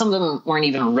 like some of them weren't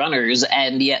even runners,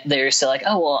 and yet they're still like,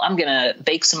 oh, well, I'm going to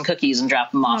bake some cookies and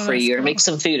drop them off for you, or make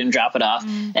some food and drop it off.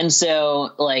 And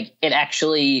so like it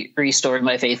actually restored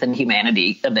my faith in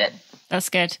humanity a bit. That's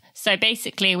good. So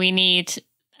basically we need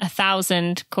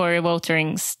 1,000 Coree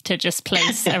Wolterings to just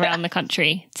place around the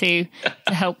country to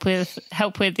help with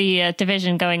the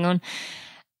division going on.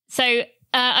 So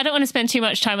I don't want to spend too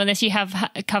much time on this. You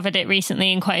have covered it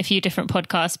recently in quite a few different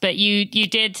podcasts, but you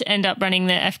did end up running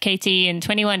the FKT in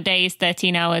 21 days,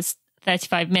 13 hours,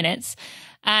 35 minutes.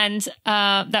 And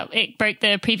that it broke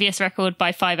the previous record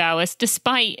by 5 hours,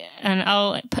 despite, and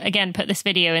I'll again put this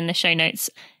video in the show notes,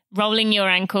 rolling your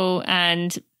ankle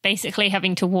and basically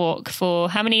having to walk for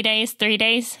how many days? 3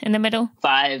 days in the middle?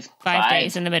 Five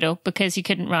days in the middle because you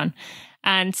couldn't run.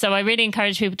 And so I really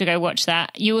encourage people to go watch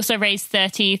that. You also raised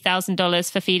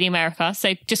 $30,000 for Feeding America.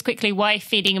 So just quickly, why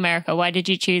Feeding America? Why did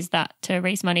you choose that to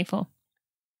raise money for?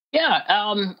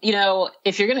 Yeah,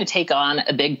 if you're going to take on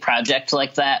a big project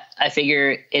like that, I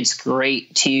figure it's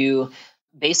great to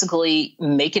basically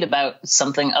make it about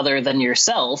something other than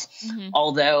yourself.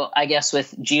 Although I guess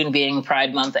with June being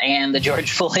Pride Month and the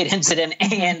George Floyd incident,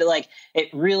 and like it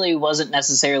really wasn't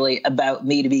necessarily about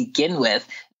me to begin with,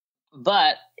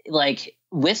 but like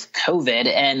with COVID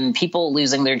and people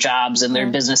losing their jobs and their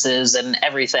businesses and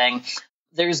everything,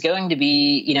 there's going to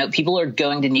be, people are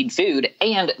going to need food,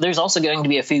 and there's also going to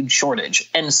be a food shortage.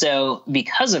 And so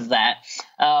because of that,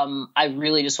 I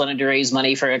really just wanted to raise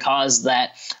money for a cause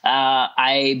that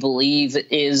I believe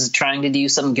is trying to do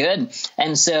some good.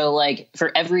 And so like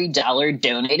for every dollar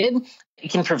donated,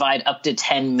 it can provide up to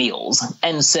 10 meals.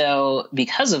 And so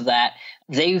because of that,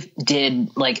 they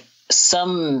did like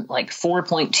some like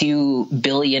 4.2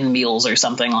 billion meals or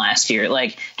something last year,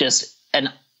 like just an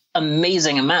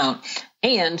amazing amount.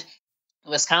 And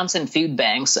Wisconsin food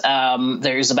banks,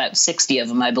 there's about 60 of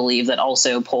them, I believe, that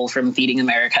also pull from Feeding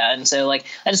America. And so like,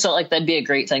 I just felt like that'd be a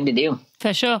great thing to do.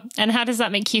 For sure. And how does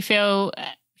that make you feel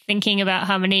thinking about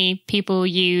how many people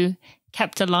you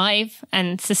kept alive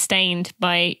and sustained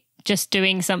by just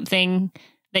doing something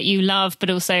that you love, but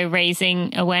also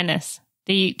raising awareness?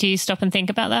 Do you stop and think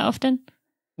about that often?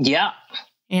 Yeah.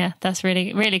 Yeah, that's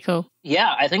really, really cool.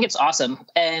 Yeah, I think it's awesome.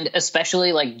 And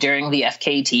especially like during the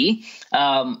FKT,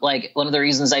 like one of the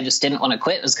reasons I just didn't want to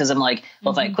quit was because I'm like,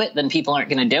 well, if I quit, then people aren't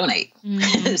going to donate.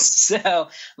 So I'm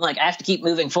like, I have to keep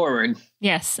moving forward.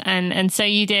 Yes. And so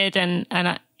you did. And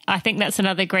I think that's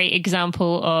another great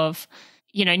example of,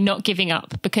 not giving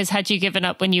up, because had you given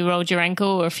up when you rolled your ankle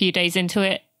or a few days into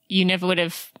it, you would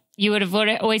have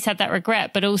always had that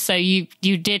regret. But also you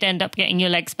did end up getting your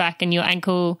legs back and your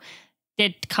ankle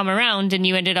did come around and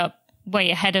you ended up way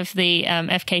ahead of the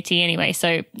FKT anyway.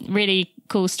 So really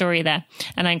cool story there.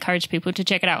 And I encourage people to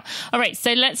check it out. All right.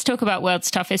 So let's talk about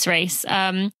World's Toughest Race.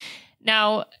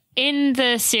 Now, in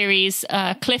the series,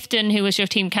 Clifton, who was your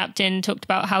team captain, talked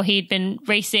about how he'd been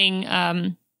racing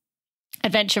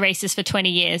adventure races for 20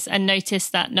 years and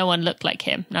noticed that no one looked like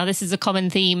him. Now, this is a common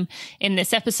theme in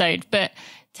this episode, but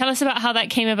tell us about how that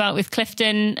came about with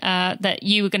Clifton, that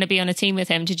you were going to be on a team with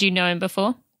him. Did you know him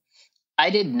before? I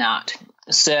did not.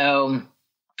 So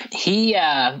he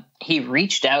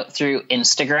reached out through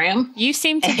Instagram. You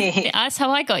seem to, that's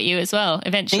how I got you as well,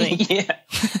 eventually. Yeah,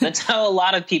 that's how a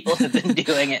lot of people have been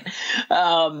doing it.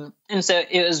 And so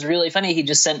it was really funny. He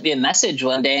just sent me a message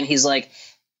one day and he's like,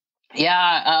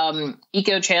 yeah,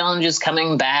 Eco Challenge is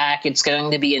coming back. It's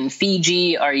going to be in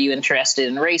Fiji. Are you interested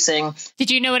in racing?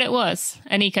 Did you know what it was?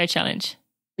 An Eco Challenge?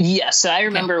 Yes. So I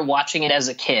remember watching it as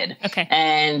a kid. Okay.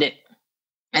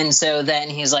 And so then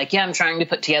he's like, yeah, I'm trying to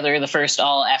put together the first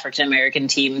all African-American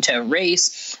team to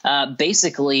race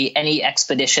basically any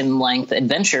expedition length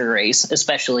adventure race,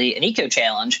 especially an Eco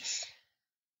Challenge.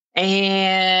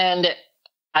 And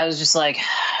I was just like,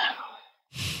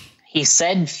 he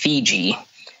said Fiji.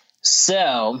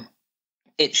 So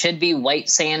it should be white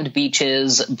sand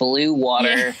beaches, blue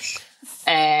water.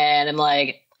 And I'm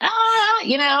like,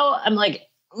 I'm like,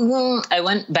 I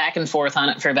went back and forth on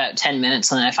it for about 10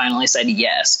 minutes and then I finally said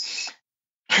yes.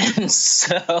 And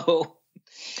so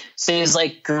he's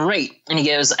like, great. And he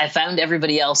goes, I found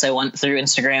everybody else I went through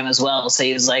Instagram as well. So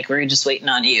he was like, we're just waiting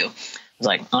on you. I was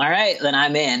like, all right, then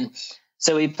I'm in.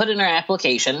 So we put in our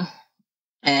application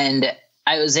and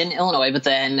I was in Illinois, but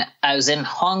then I was in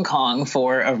Hong Kong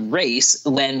for a race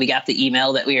when we got the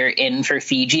email that we were in for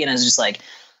Fiji. And I was just like,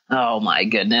 oh my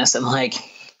goodness. I'm like,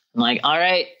 all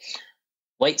right,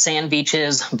 white sand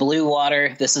beaches, blue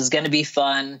water. This is going to be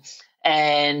fun.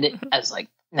 And I was like,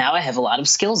 now I have a lot of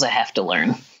skills I have to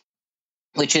learn,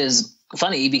 which is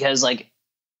funny because like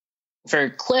for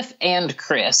Cliff and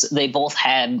Chris, they both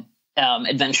had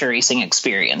adventure racing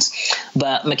experience,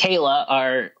 but Michaela,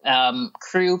 our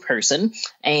crew person,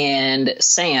 and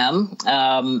Sam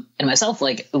and myself,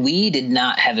 like, we did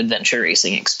not have adventure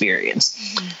racing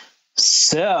experience. Mm-hmm.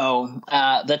 So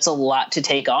that's a lot to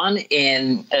take on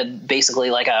in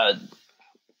basically like a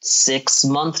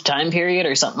 6-month time period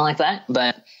or something like that.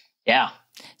 But yeah.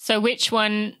 So which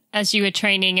one, as you were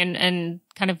training and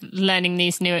kind of learning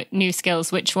these new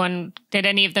skills, which one did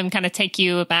any of them kind of take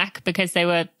you aback because they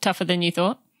were tougher than you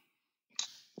thought?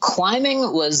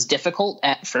 Climbing was difficult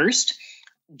at first,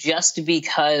 just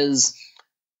because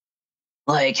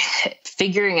like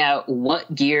figuring out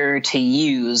what gear to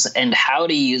use and how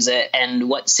to use it and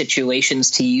what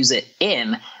situations to use it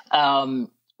in.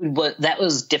 But that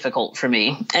was difficult for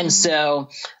me. And so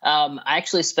I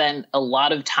actually spent a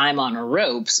lot of time on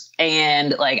ropes,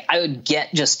 and like I would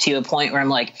get just to a point where I'm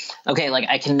like, okay, like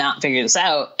I cannot figure this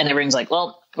out. And everyone's like,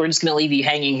 well, we're just going to leave you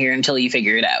hanging here until you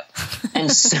figure it out.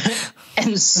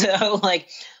 And so like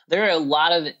there are a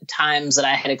lot of times that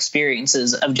I had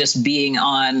experiences of just being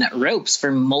on ropes for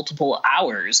multiple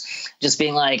hours, just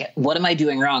being like, what am I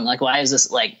doing wrong? Like, why is this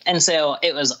like, and so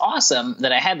it was awesome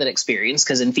that I had that experience,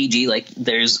 because in Fiji, like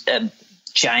there's a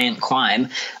giant climb,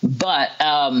 but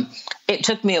it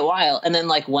took me a while. And then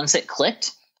like once it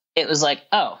clicked, it was like,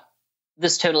 oh,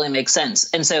 this totally makes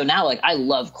sense. And so now like I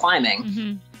love climbing.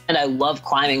 Mm-hmm. And I love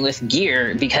climbing with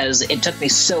gear because it took me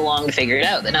so long to figure it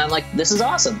out that now I'm like, this is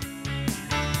awesome.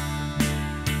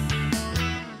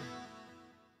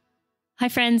 Hi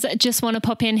friends, just want to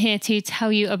pop in here to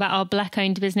tell you about our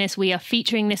Black-owned business we are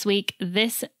featuring this week.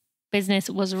 This business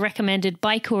was recommended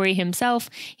by Coree himself.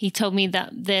 He told me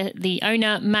that the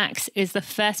owner, Max, is the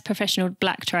first professional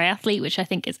Black triathlete, which I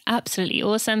think is absolutely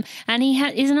awesome. And he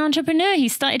is an entrepreneur. He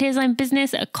started his own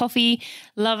business, a coffee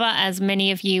lover, as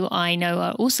many of you I know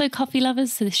are also coffee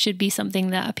lovers, so this should be something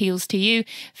that appeals to you.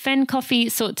 Fen Coffee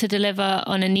sought to deliver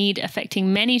on a need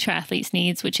affecting many triathletes'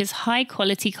 needs, which is high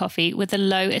quality coffee with a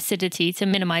low acidity to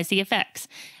minimize the effects.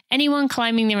 Anyone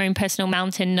climbing their own personal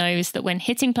mountain knows that when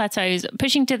hitting plateaus,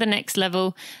 pushing to the next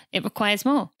level, it requires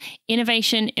more.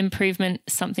 Innovation, improvement,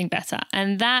 something better.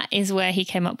 And that is where he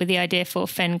came up with the idea for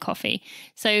Fen Coffee.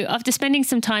 So after spending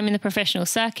some time in the professional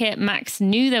circuit, Max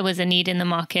knew there was a need in the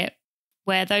market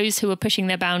where those who were pushing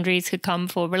their boundaries could come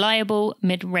for reliable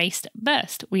mid-race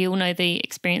burst. We all know the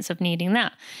experience of needing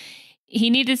that. He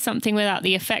needed something without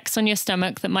the effects on your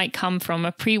stomach that might come from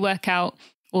a pre-workout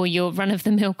or your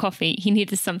run-of-the-mill coffee. He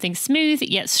needed something smooth,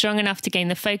 yet strong enough to gain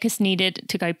the focus needed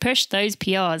to go push those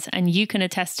PRs, and you can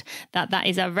attest that that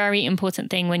is a very important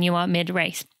thing when you are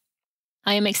mid-race.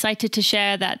 I am excited to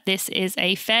share that this is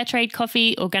a fair trade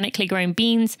coffee, organically grown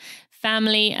beans,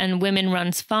 family and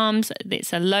women-run farms.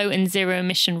 It's a low and zero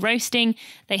emission roasting.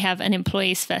 They have an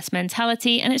employees first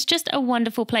mentality, and it's just a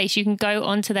wonderful place. You can go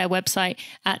onto their website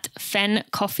at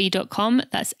fenncoffee.com.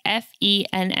 That's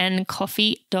FENN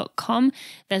coffee.com.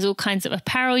 There's all kinds of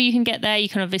apparel you can get there. You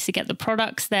can obviously get the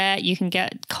products there. You can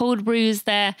get cold brews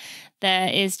there.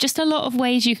 There is just a lot of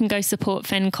ways you can go support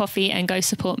Fen Coffee and go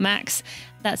support Max.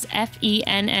 That's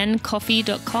FENN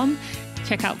coffee.com.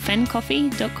 Check out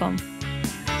fenncoffee.com.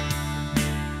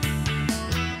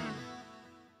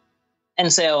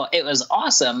 And so it was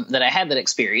awesome that I had that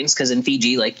experience, because in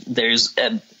Fiji, like there's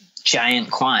a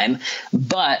giant climb,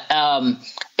 but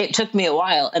it took me a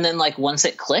while. And then like once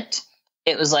it clicked,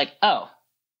 it was like, oh,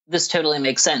 this totally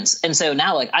makes sense. And so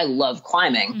now like I love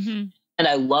climbing. Mm-hmm. And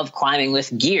I love climbing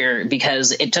with gear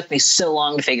because it took me so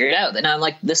long to figure it out that now I'm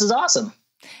like, this is awesome.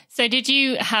 So did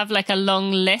you have like a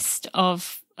long list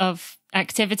of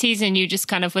activities, and you just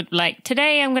kind of would like,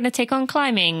 today I'm going to take on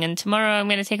climbing and tomorrow I'm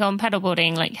going to take on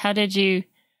paddleboarding? Like, how did you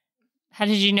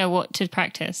know what to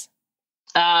practice?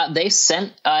 They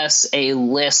sent us a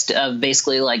list of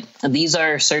basically like, these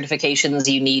are certifications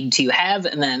you need to have.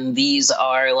 And then these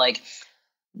are like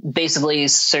basically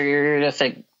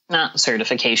not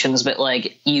certifications, but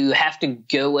like you have to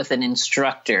go with an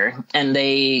instructor and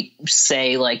they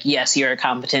say like, yes, you're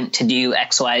competent to do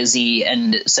X, Y, Z.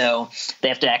 And so they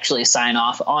have to actually sign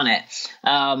off on it.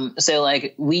 So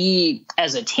like we,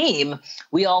 as a team,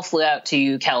 we all flew out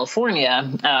to California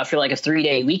for like a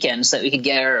 3-day weekend so that we could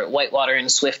get our whitewater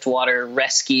and swiftwater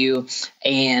rescue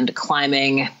and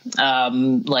climbing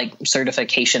like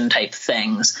certification type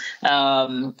things.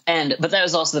 But that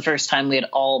was also the first time we had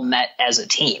all met as a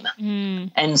team.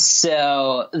 Mm. And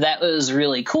so that was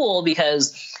really cool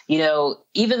because, you know,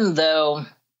 even though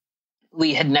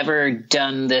we had never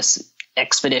done this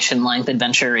expedition length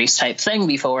adventure race type thing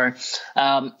before,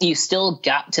 you still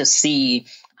got to see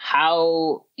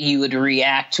how you would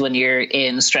react when you're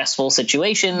in stressful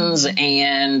situations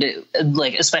and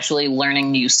like, especially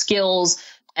learning new skills.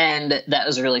 And that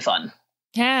was really fun.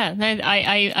 Yeah, no,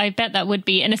 I bet that would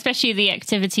be. And especially the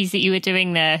activities that you were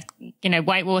doing there, you know,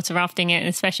 whitewater rafting, it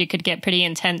especially could get pretty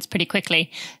intense pretty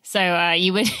quickly. So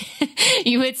you would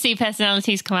you would see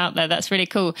personalities come out there. That's really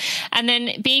cool. And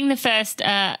then being the first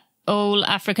all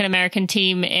African-American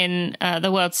team in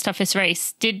the world's toughest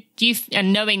race, did you,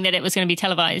 and knowing that it was going to be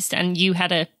televised and you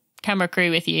had a camera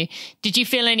crew with you, did you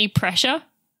feel any pressure?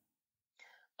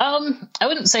 I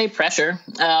wouldn't say pressure.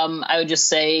 I would just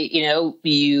say, you know,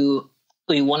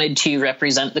 we wanted to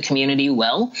represent the community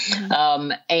well.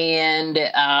 And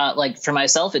like for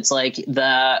myself, it's like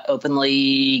the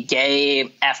openly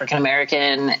gay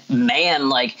African-American man,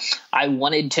 like I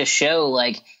wanted to show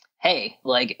like, hey,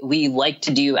 like we like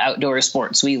to do outdoor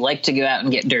sports. We like to go out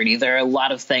and get dirty. There are a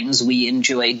lot of things we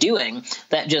enjoy doing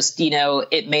that just, you know,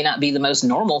 it may not be the most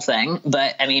normal thing,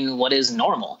 but I mean, what is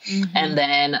normal? And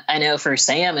then I know for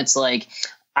Sam, it's like,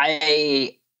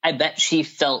 I bet she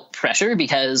felt pressure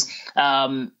because,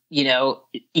 you know,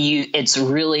 it's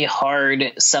really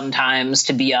hard sometimes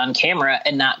to be on camera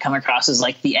and not come across as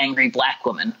like the angry Black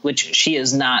woman, which she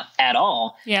is not at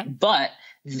all. Yeah. But,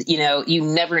 you know, you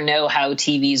never know how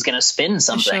TV is going to spin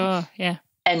something. Sure. Yeah.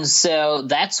 And so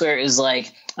that's where it was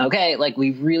like, okay, like we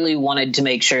really wanted to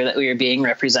make sure that we were being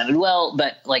represented well,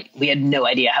 but like we had no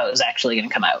idea how it was actually going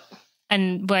to come out.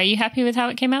 And were you happy with how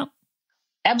it came out?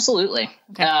 Absolutely.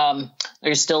 Okay.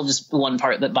 There's still just one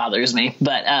part that bothers me,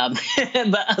 but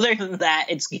but other than that,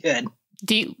 it's good.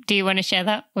 Do you want to share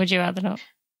that? Or would you rather not?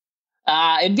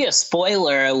 It'd be a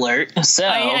spoiler alert. So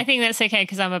I think that's okay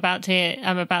because I'm about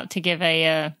to give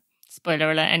a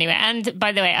spoiler alert anyway. And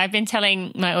by the way, I've been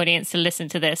telling my audience to listen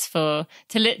to this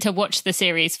to watch the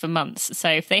series for months. So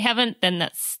if they haven't, then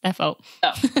that's their fault.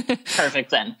 Oh, perfect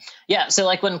then. Yeah. So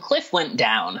like when Cliff went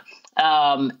down.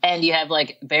 And you have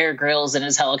like Bear Grylls in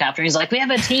his helicopter. He's like, we have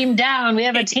a team down. We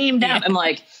have a team down. I'm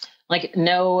like,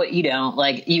 no, you don't.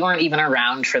 Like, you weren't even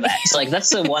around for that. So like, that's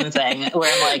the one thing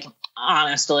where I'm like,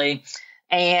 honestly.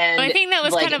 And I think that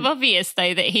was like, kind of obvious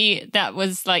though, that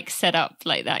was like set up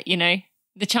like that, you know,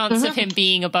 the chance of him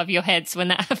being above your heads when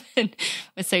that happened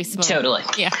was so small. Totally.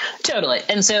 Yeah, totally.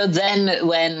 And so then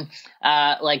when,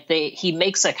 he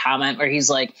makes a comment where he's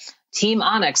like, Team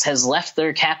Onyx has left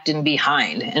their captain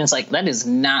behind. And it's like, that is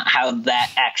not how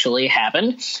that actually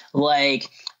happened. Like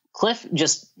Cliff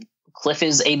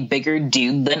is a bigger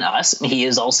dude than us. He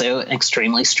is also an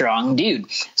extremely strong dude.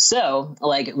 So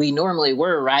like we normally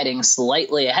were riding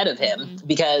slightly ahead of him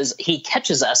because he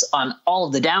catches us on all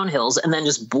of the downhills and then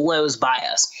just blows by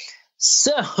us.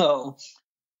 So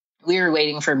we were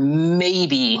waiting for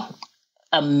maybe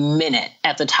a minute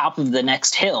at the top of the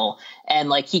next hill. And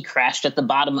like he crashed at the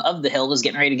bottom of the hill, was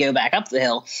getting ready to go back up the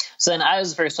hill. So then I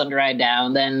was the first one to ride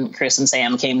down. Then Chris and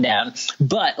Sam came down.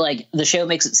 But like the show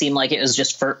makes it seem like it was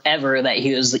just forever that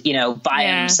he was, you know, by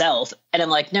himself. And I'm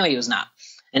like, no, he was not.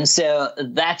 And so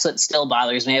that's what still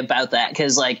bothers me about that.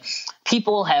 Cause like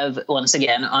people have once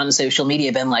again on social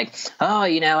media been like, oh,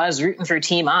 you know, I was rooting for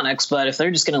Team Onyx, but if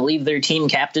they're just going to leave their team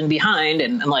captain behind,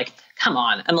 and I'm like, come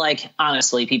on. I'm like,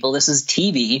 honestly, people, this is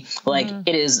TV. Like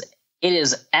it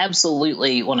is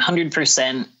absolutely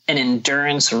 100% an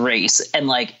endurance race. And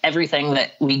like everything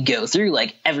that we go through,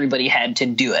 like everybody had to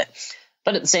do it.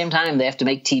 But at the same time, they have to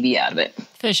make TV out of it.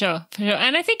 For sure.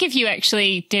 And I think if you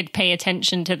actually did pay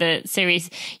attention to the series,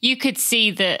 you could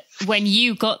see that when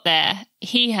you got there,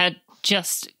 he had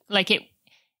just like it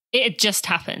had just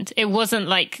happened. It wasn't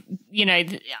like, you know,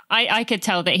 I could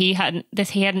tell that he hadn't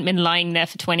been lying there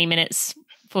for 20 minutes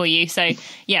for you. So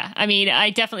yeah, I mean, I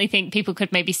definitely think people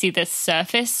could maybe see the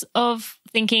surface of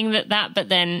thinking that, but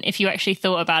then if you actually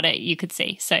thought about it, you could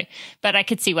see. So, but I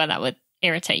could see why that would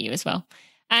irritate you as well.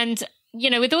 And, you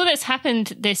know, with all that's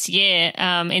happened this year,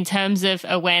 in terms of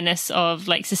awareness of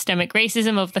like systemic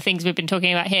racism, of the things we've been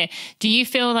talking about here, do you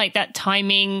feel like that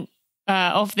timing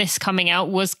of this coming out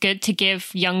was good to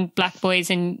give young Black boys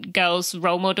and girls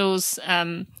role models,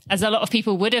 as a lot of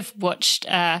people would have watched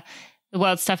the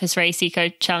World's Toughest Race Eco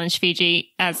Challenge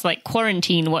Fiji as like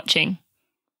quarantine watching?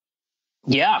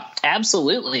 Yeah,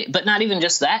 absolutely. But not even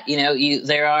just that, you know,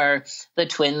 there are the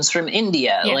twins from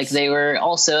India, yes. Like they were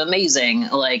also amazing.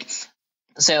 Like,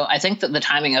 so I think that the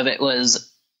timing of it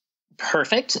was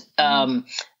perfect.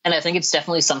 And I think it's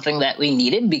definitely something that we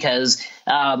needed because,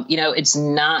 you know, it's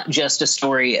not just a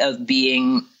story of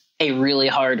being a really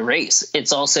hard race.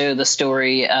 It's also the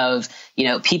story of, you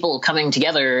know, people coming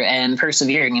together and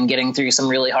persevering and getting through some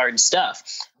really hard stuff.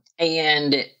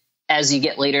 And as you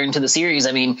get later into the series,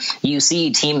 I mean, you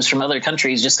see teams from other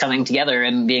countries just coming together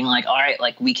and being like, all right,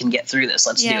 like we can get through this.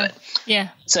 Let's do it. Yeah.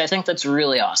 So I think that's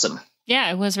really awesome. Yeah,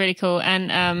 it was really cool.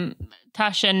 And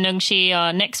Tasha and Nungshi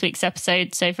are next week's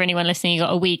episode. So for anyone listening, you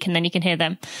got a week and then you can hear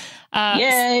them.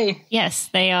 Yay! Yes,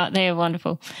 they are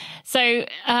wonderful. So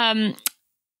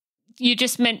you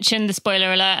just mentioned the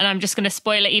spoiler alert, and I'm just going to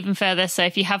spoil it even further. So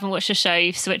if you haven't watched the show,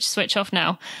 you switch off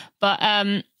now.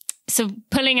 But so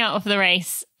pulling out of the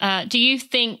race, do you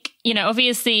think,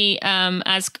 obviously,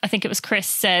 as I think it was Chris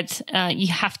said, you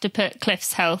have to put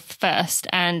Cliff's health first,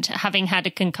 and having had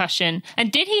a concussion.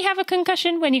 And did he have a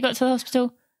concussion when you got to the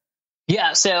hospital?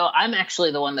 Yeah, so I'm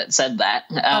actually the one that said that.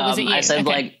 Was it you? I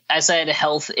said, I said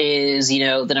health is,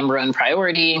 the number one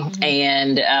priority. Mm-hmm.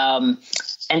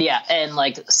 And yeah, and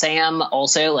like Sam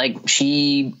also, like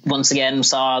she once again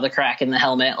saw the crack in the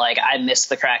helmet. Like I missed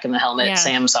the crack in the helmet. Yeah.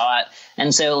 Sam saw it.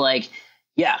 And so like,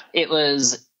 yeah,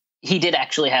 he did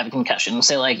actually have a concussion.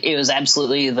 So like, it was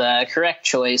absolutely the correct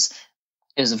choice.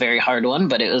 It was a very hard one,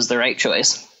 but it was the right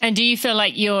choice. And do you feel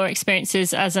like your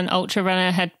experiences as an ultra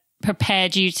runner had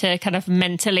prepared you to kind of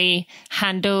mentally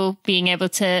handle being able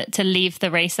to leave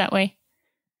the race that way?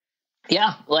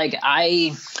 Yeah, like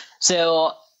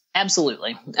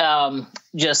absolutely. I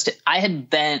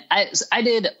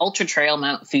did Ultra Trail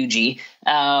Mount Fuji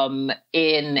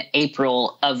in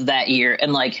April of that year,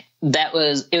 and like it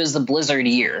was the blizzard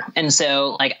year, and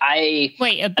so like a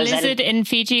blizzard in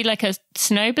Fiji, like a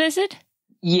snow blizzard.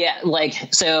 Yeah,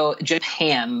 like so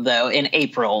Japan though in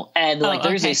April, and like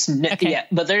there's a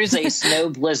snow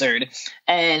blizzard,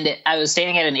 and I was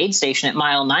standing at an aid station at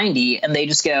mile 90, and they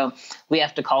just go, "We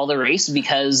have to call the race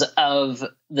because of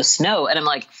the snow," and I'm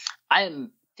like, I'm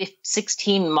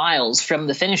 16 miles from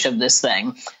the finish of this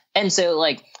thing, and so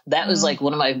like that was like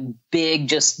one of my big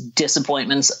just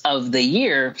disappointments of the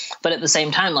year. But at the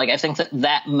same time, like I think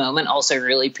that moment also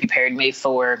really prepared me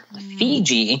for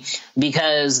Fiji,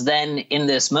 because then in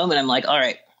this moment, I'm like, all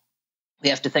right, we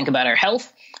have to think about our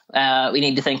health. We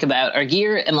need to think about our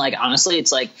gear. And like, honestly,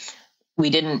 it's like, we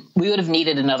would have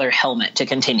needed another helmet to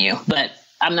continue, but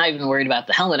I'm not even worried about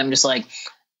the helmet. I'm just like,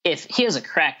 if he has a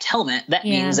cracked helmet, that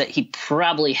means that he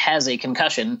probably has a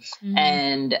concussion. Mm-hmm.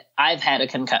 And I've had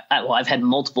I've had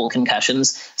multiple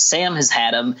concussions. Sam has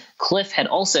had them. Cliff had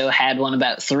also had one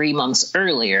about 3 months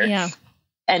earlier. Yeah.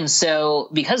 And so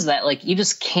because of that, like, you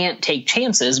just can't take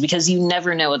chances because you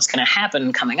never know what's going to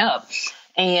happen coming up.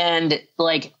 And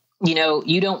like,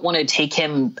 you don't want to take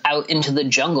him out into the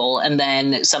jungle and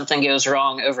then something goes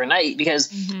wrong overnight, because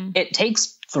it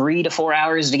takes 3 to 4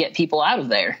 hours to get people out of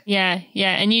there. Yeah.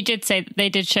 And you did say they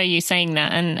did show you saying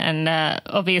that, and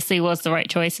obviously was the right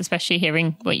choice, especially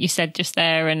hearing what you said just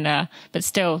there. And but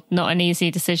still not an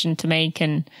easy decision to make,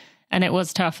 and it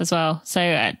was tough as well. So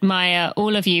admire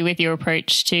all of you with your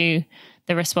approach to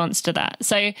the response to that.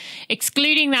 So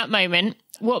excluding that moment,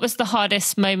 what was the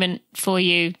hardest moment for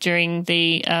you during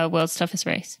the World's Toughest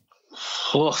Race?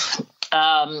 So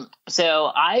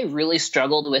I really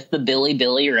struggled with the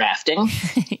Billy rafting.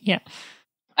 Yeah.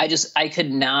 I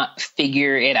could not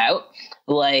figure it out.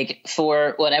 Like,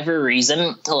 for whatever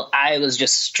reason, I was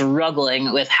just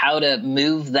struggling with how to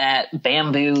move that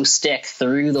bamboo stick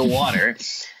through the water.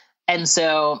 And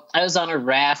so I was on a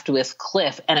raft with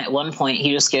Cliff, and at one point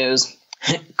he just goes,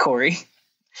 "Corey,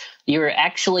 you're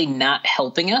actually not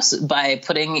helping us by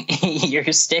putting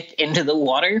your stick into the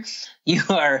water. You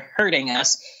are hurting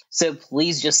us. So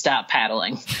please just stop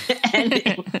paddling." And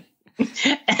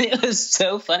it was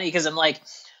so funny because I'm like,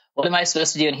 what am I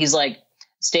supposed to do? And he's like,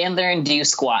 stand there and do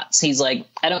squats. He's like,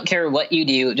 I don't care what you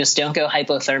do. Just don't go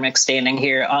hypothermic standing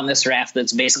here on this raft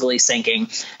that's basically sinking.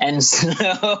 And so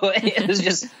it was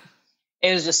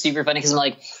just super funny because I'm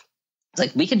like, it's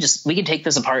like, we could take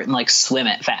this apart and like swim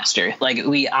it faster. Like,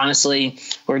 we honestly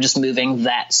were just moving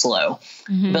that slow,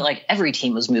 but like every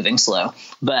team was moving slow.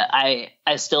 But I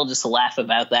still just laugh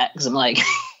about that because I'm like,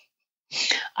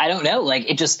 I don't know, like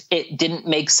it didn't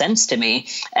make sense to me.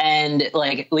 And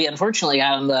like, we unfortunately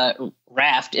got on the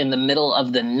raft in the middle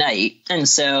of the night. And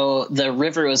so the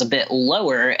river was a bit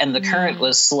lower and the current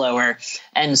was slower.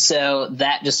 And so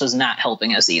that just was not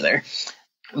helping us either.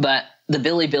 But the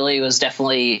Billy was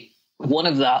definitely one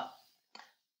of the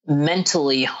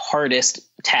mentally hardest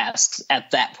tasks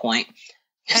at that point.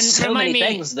 And so many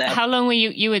things that. How long were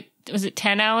you was it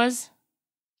 10 hours?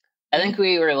 I think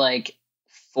we were like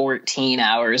 14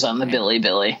 hours on the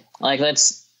Billy. Like,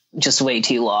 that's just way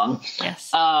too long.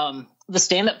 Yes. The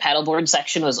stand-up paddleboard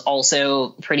section was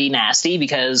also pretty nasty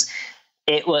because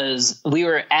we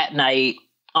were at night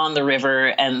on the river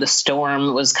and the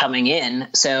storm was coming in.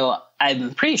 So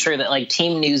I'm pretty sure that like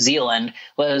Team New Zealand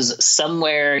was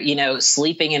somewhere,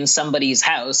 sleeping in somebody's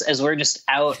house as we're just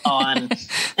out on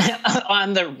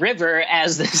on the river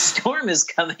as the storm is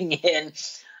coming in.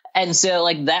 And so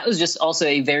like that was just also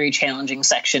a very challenging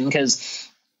section because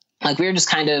like we were just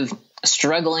kind of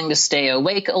struggling to stay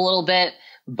awake a little bit,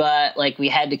 but like we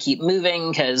had to keep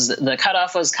moving because the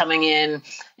cutoff was coming in.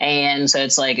 And so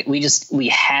it's like we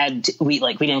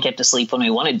didn't get to sleep when we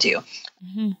wanted to.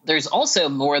 Mm-hmm. There's also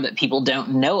more that people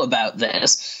don't know about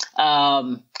this.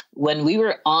 When we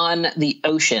were on the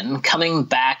ocean coming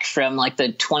back from like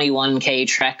the 21K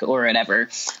trek or whatever,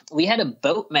 we had a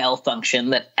boat malfunction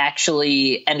that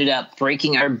actually ended up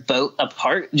breaking our boat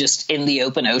apart just in the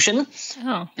open ocean.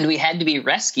 Oh. And we had to be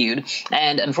rescued.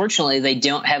 And unfortunately, they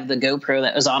don't have the GoPro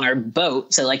that was on our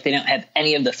boat. So like they don't have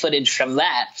any of the footage from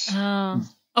that.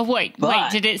 Oh, wait,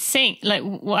 did it sink? Like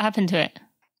what happened to it?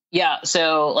 Yeah.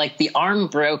 So like the arm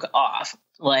broke off.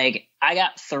 Like I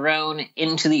got thrown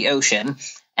into the ocean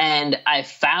and I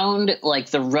found like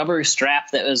the rubber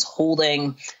strap that was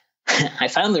holding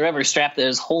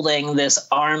this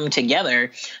arm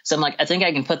together. So I'm like, I think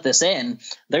I can put this in.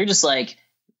 They're just like,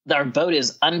 our boat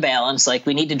is unbalanced. Like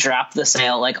we need to drop the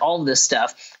sail, like all of this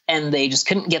stuff. And they just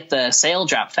couldn't get the sail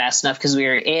dropped fast enough because we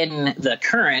were in the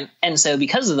current. And so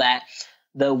because of that,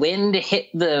 the wind hit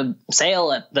the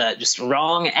sail at the just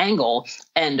wrong angle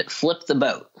and flipped the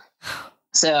boat.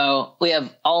 So we have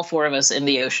all four of us in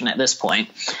the ocean at this point.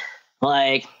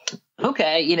 Like,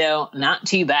 okay, not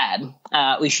too bad.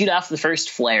 We shoot off the first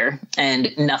flare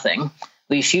and nothing.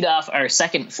 We shoot off our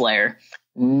second flare,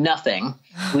 nothing.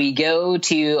 We go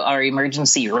to our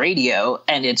emergency radio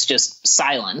and it's just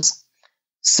silent.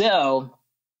 So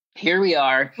here we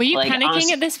are. Were you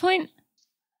panicking at this point?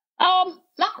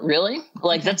 Not really.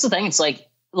 Like, that's the thing. It's like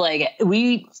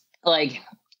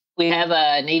we have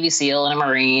a Navy SEAL and a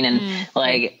Marine and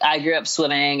I grew up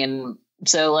swimming. And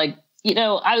so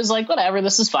I was like, whatever,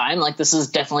 this is fine. Like, this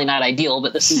is definitely not ideal,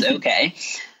 but this is okay.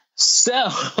 So,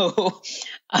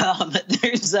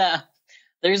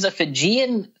 there's a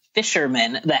Fijian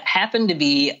fisherman that happened to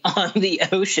be on the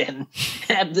ocean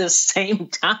at the same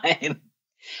time.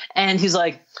 And he's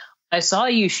like, I saw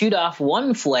you shoot off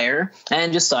one flare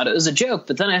and just thought it was a joke.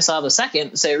 But then I saw the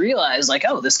second. So I realized like,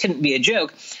 oh, this couldn't be a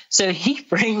joke. So he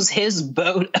brings his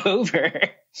boat over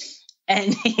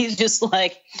and he's just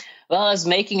like, well, I was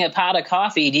making a pot of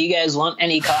coffee. Do you guys want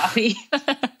any coffee?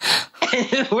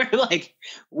 And we're like,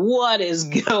 what is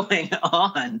going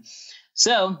on?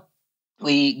 So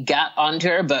we got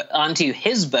onto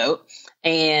his boat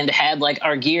and had like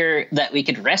our gear that we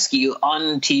could rescue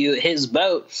onto his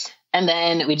boat. And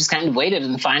then we just kind of waited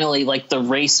and finally like the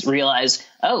race realized,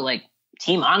 oh, like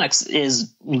Team Onyx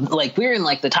is like, we're in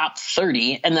like the top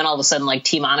 30. And then all of a sudden like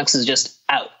Team Onyx is just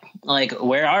out. Like,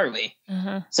 where are we?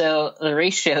 Uh-huh. So the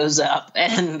race shows up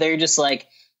and they're just like,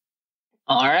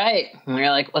 all right. And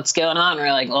we're like, what's going on? And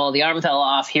we're like, well, the arm fell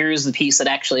off. Here's the piece that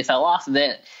actually fell off of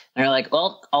it. And they're like,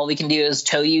 well, all we can do is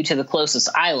tow you to the closest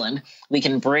island. We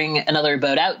can bring another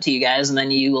boat out to you guys and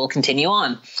then you will continue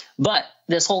on. But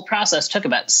this whole process took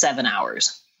about 7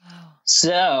 hours. Wow.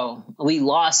 So we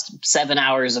lost 7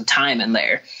 hours of time in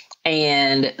there.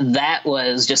 And that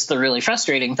was just the really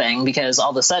frustrating thing because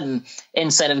all of a sudden,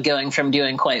 instead of going from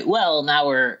doing quite well, now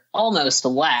we're almost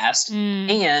last.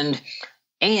 And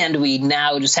we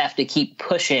now just have to keep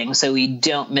pushing so we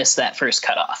don't miss that first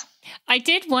cutoff. I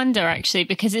did wonder actually,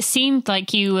 because it seemed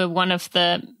like you were one of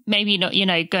the, maybe not,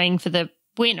 going for the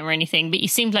win or anything, but you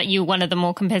seemed like you were one of the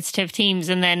more competitive teams.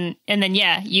 And then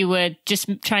yeah, you were just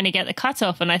trying to get the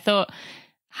cutoff. And I thought,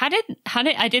 how did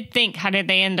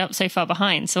they end up so far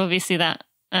behind? So obviously that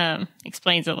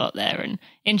explains a lot there. And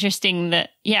interesting that,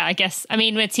 yeah, I guess, I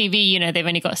mean, with TV, they've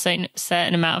only got a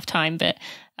certain amount of time, but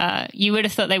you would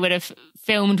have thought they would have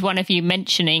filmed one of you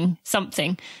mentioning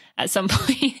something at some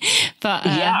point. But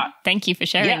yeah, thank you for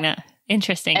sharing that.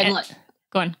 Interesting. And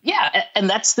go on. Yeah, and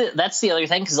that's the other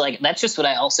thing, because that's just what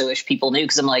I also wish people knew,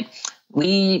 because I'm like,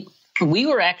 we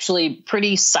were actually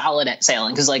pretty solid at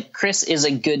sailing, because Chris is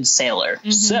a good sailor.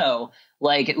 Mm-hmm. So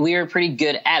we were pretty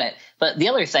good at it. But the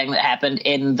other thing that happened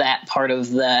in that part of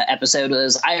the episode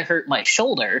was I hurt my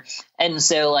shoulder. And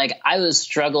so I was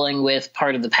struggling with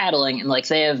part of the paddling, and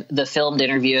they have the filmed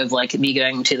interview of me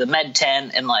going to the med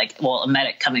tent and a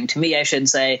medic coming to me, I should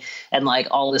say, and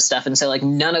all this stuff. And so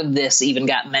none of this even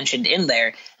got mentioned in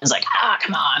there. It's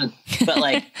come on.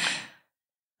 But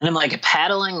and I'm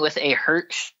paddling with a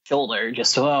hurt shoulder,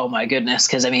 just, oh my goodness.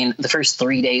 Cause the first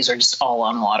 3 days are just all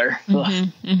on water.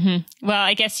 Mm-hmm, mm-hmm. Well,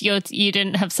 I guess you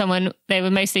didn't have someone, they were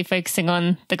mostly focusing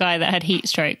on the guy that had heat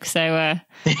stroke. So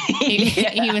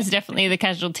he was definitely the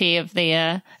casualty of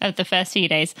the first few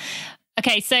days.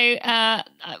 Okay, so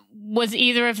was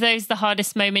either of those the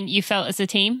hardest moment you felt as a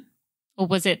team? Or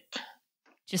was it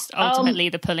just ultimately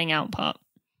the pulling out part?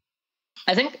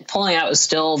 I think pulling out was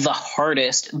still the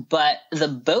hardest, but the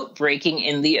boat breaking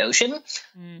in the ocean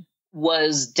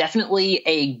was definitely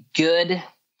a good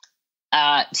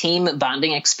team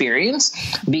bonding experience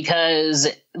because,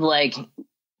 like,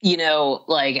 you know,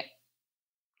 like,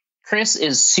 Chris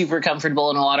is super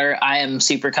comfortable in water. I am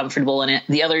super comfortable in it.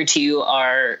 The other two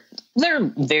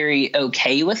they're very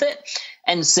okay with it.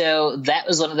 And so that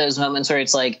was one of those moments where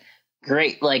it's like,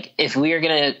 great. Like, if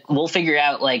we'll figure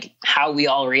out like how we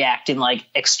all react in like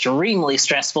extremely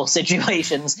stressful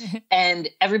situations, and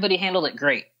everybody handled it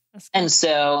great. And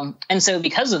so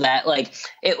because of that, like,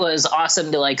 it was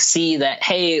awesome to like see that,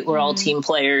 hey, we're all team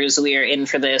players. We are in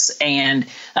for this. And,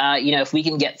 you know, if we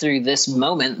can get through this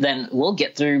moment, then we'll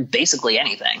get through basically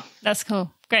anything. That's cool.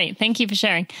 Great. Thank you for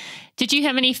sharing. Did you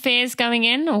have any fears going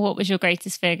in, or what was your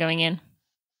greatest fear going in?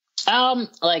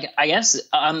 Like, I guess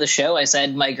on the show, I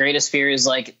said my greatest fear is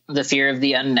like the fear of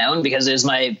the unknown, because it was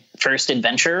my first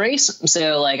adventure race.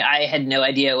 So like, I had no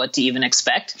idea what to even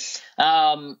expect.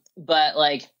 But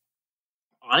like,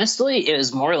 honestly, it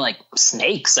was more like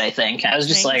snakes, I think. I was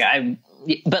just like,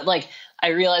 but like, I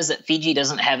realized that Fiji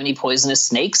doesn't have any poisonous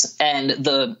snakes. And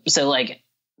so like,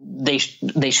 they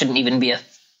shouldn't even be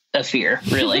a fear,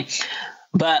 really.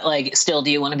 But like, still, do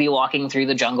you want to be walking through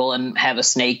the jungle and have a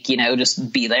snake, you know,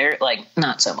 just be there? Like,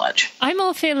 not so much. I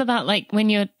more feel about like when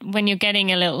you're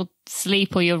getting a little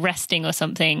sleep or you're resting or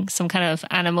something, some kind of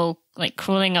animal like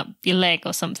crawling up your leg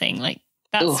or something. Like,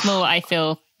 that's more, I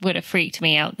feel, would have freaked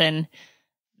me out than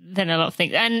a lot of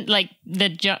things. And like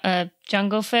the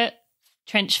jungle foot,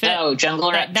 trench foot. Oh,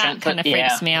 jungle rat. That kind of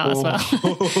freaks me out as well.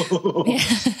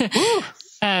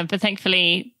 But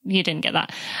thankfully you didn't get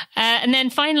that. And then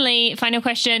final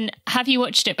question, have you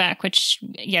watched it back? Which,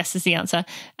 yes, is the answer.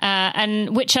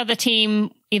 And which other team,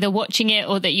 either watching it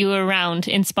or that you were around,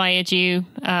 inspired you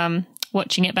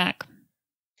watching it back?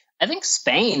 I think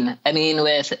Spain. I mean,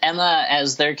 with Emma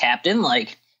as their captain,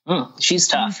 like, she's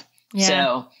tough. Yeah.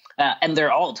 So, and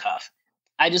they're all tough.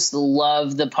 I just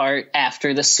love the part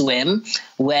after the swim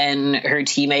when her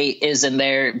teammate is in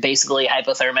there basically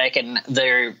hypothermic and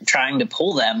they're trying to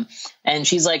pull them. And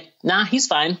she's like, nah, he's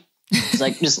fine. She's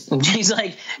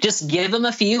like, just give him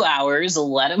a few hours,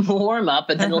 let him warm up,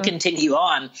 and then he'll continue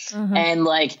on. And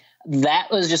like,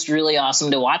 that was just really awesome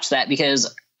to watch that,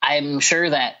 because I'm sure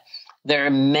that there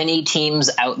are many teams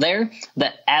out there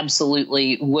that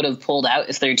absolutely would have pulled out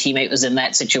if their teammate was in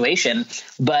that situation.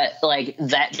 But like,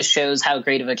 that just shows how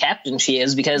great of a captain she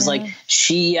is, because like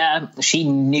she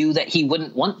knew that he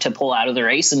wouldn't want to pull out of the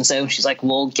race. And so she's like,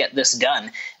 we'll get this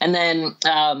done. And then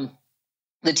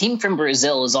the team from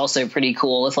Brazil is also pretty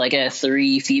cool, with like a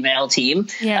 3-female team.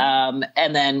 Yeah.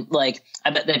 And then like,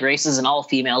 I bet they'd race as an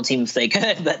all-female team if they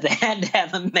could, but they had to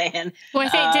have a man. Well,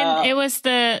 I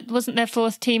think wasn't their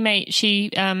fourth teammate?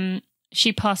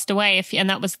 She passed away, and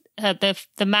that was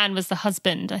the man was the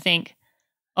husband, I think,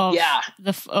 of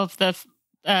the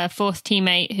fourth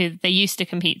teammate who they used to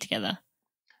compete together.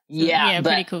 So,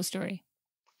 pretty cool story.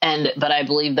 But I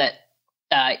believe that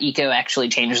Eco actually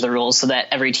changed the rules so that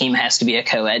every team has to be a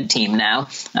co-ed team now.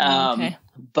 Okay.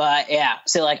 But yeah,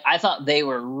 so like, I thought they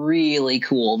were really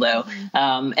cool though.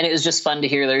 And it was just fun to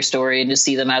hear their story and to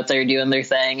see them out there doing their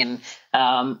thing. And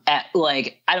I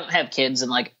don't have kids,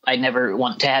 and like, I never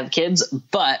want to have kids,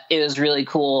 but it was really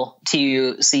cool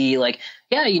to see like,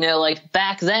 yeah, you know, like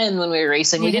back then when we were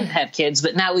racing, we didn't have kids,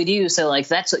 but now we do. So like,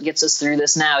 that's what gets us through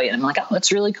this now. And I'm like, oh,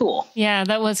 that's really cool. Yeah,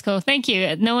 that was cool. Thank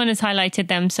you. No one has highlighted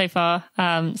them so far.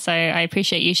 So I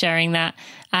appreciate you sharing that.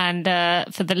 And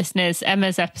for the listeners,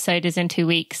 Emma's episode is in 2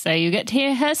 weeks, so you get to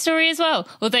hear her story as well.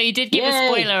 Although you did give a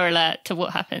spoiler alert to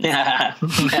what happens. Yeah.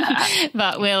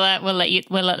 But we'll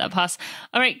let that pass.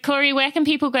 All right, Coree, where can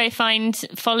people go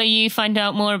follow you, find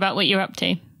out more about what you're up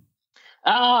to?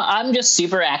 I'm just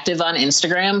super active on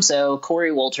Instagram. So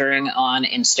Coree Woltering on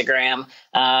Instagram.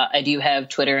 I do have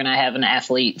Twitter, and I have an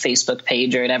athlete Facebook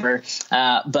page or whatever.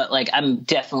 But like, I'm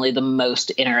definitely the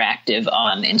most interactive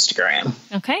on Instagram.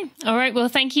 Okay. All right. Well,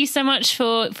 thank you so much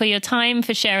for your time,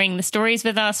 for sharing the stories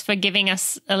with us, for giving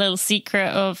us a little secret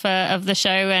of the show.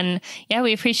 And yeah,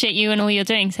 we appreciate you and all you're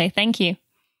doing. So thank you.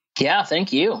 Yeah,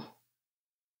 thank you.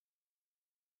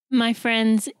 My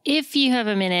friends, if you have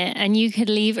a minute and you could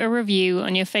leave a review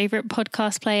on your favorite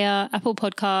podcast player, Apple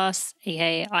Podcasts,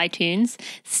 aka iTunes,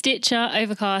 Stitcher,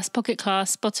 Overcast, Pocket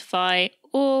Cast, Spotify,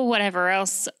 or whatever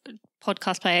else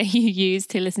podcast player you use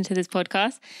to listen to this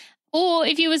podcast, or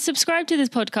if you would subscribe to this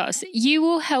podcast, you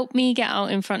will help me get out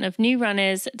in front of new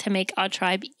runners to make our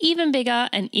tribe even bigger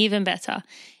and even better.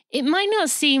 It might not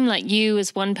seem like you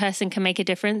as one person can make a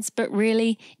difference, but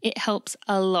really it helps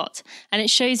a lot. And it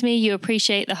shows me you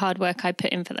appreciate the hard work I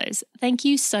put in for those. Thank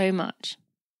you so much.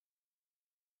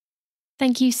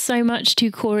 Thank you so much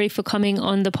to Coree for coming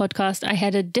on the podcast. I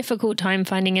had a difficult time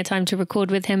finding a time to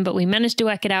record with him, but we managed to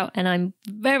work it out. And I'm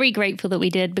very grateful that we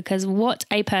did, because what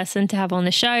a person to have on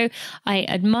the show. I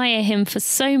admire him for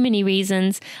so many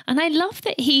reasons. And I love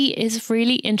that he is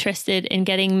really interested in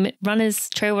getting runners,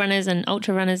 trail runners and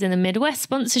ultra runners in the Midwest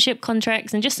sponsorship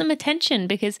contracts and just some attention,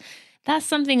 because that's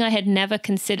something I had never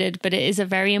considered, but it is a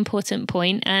very important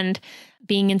point. And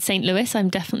being in St. Louis, I'm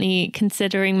definitely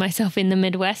considering myself in the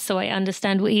Midwest, so I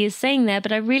understand what he is saying there,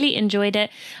 but I really enjoyed it.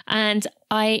 And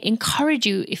I encourage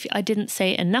you, if I didn't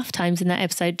say it enough times in that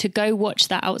episode, to go watch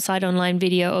that Outside Online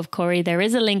video of Coree. There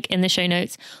is a link in the show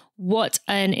notes. What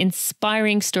an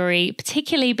inspiring story,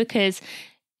 particularly because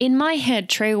in my head,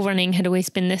 trail running had always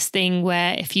been this thing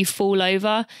where if you fall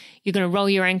over, you're going to roll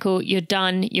your ankle, you're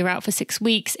done, you're out for 6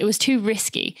 weeks. It was too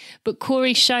risky. But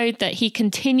Coree showed that he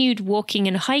continued walking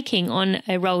and hiking on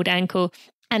a rolled ankle,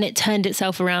 and it turned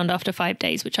itself around after 5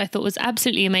 days, which I thought was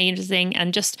absolutely amazing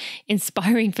and just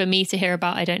inspiring for me to hear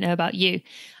about. I don't know about you.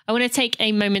 I want to take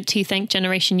a moment to thank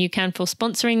Generation UCAN for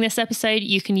sponsoring this episode.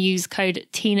 You can use code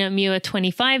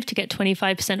TinaMuir25 to get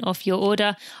 25% off your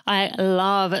order. I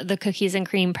love the cookies and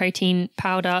cream protein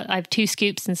powder. I have 2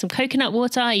 scoops and some coconut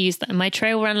water. I used that in my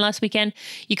trail run last weekend.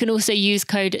 You can also use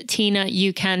code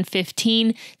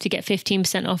TinaUCAN15 to get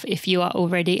 15% off if you are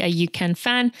already a UCAN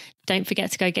fan. Don't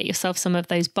forget to go get yourself some of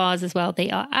those bars as well. They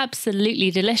are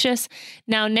absolutely delicious.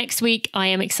 Now, next week, I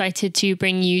am excited to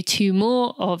bring you 2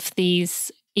 more of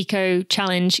these Eco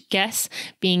Challenge guests,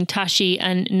 being Tashi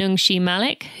and Nungshi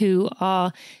Malik, who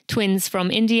are twins from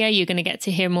India. You're going to get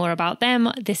to hear more about them.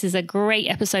 This is a great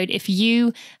episode. If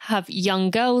you have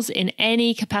young girls in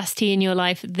any capacity in your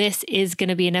life, this is going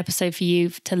to be an episode for you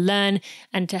to learn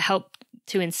and to help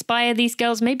to inspire these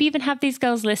girls, maybe even have these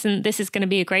girls listen. This is going to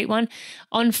be a great one.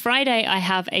 On Friday, I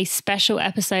have a special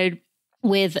episode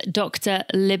with Dr.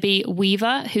 Libby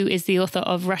Weaver, who is the author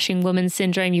of Rushing Woman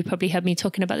Syndrome. You probably heard me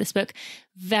talking about this book.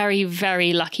 Very,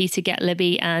 very lucky to get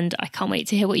Libby, and I can't wait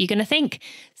to hear what you're going to think.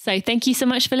 So thank you so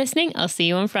much for listening. I'll see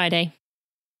you on Friday.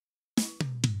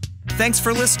 Thanks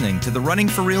for listening to the Running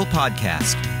for Real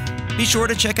podcast. Be sure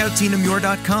to check out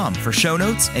tinamuir.com for show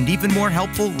notes and even more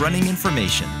helpful running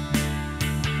information.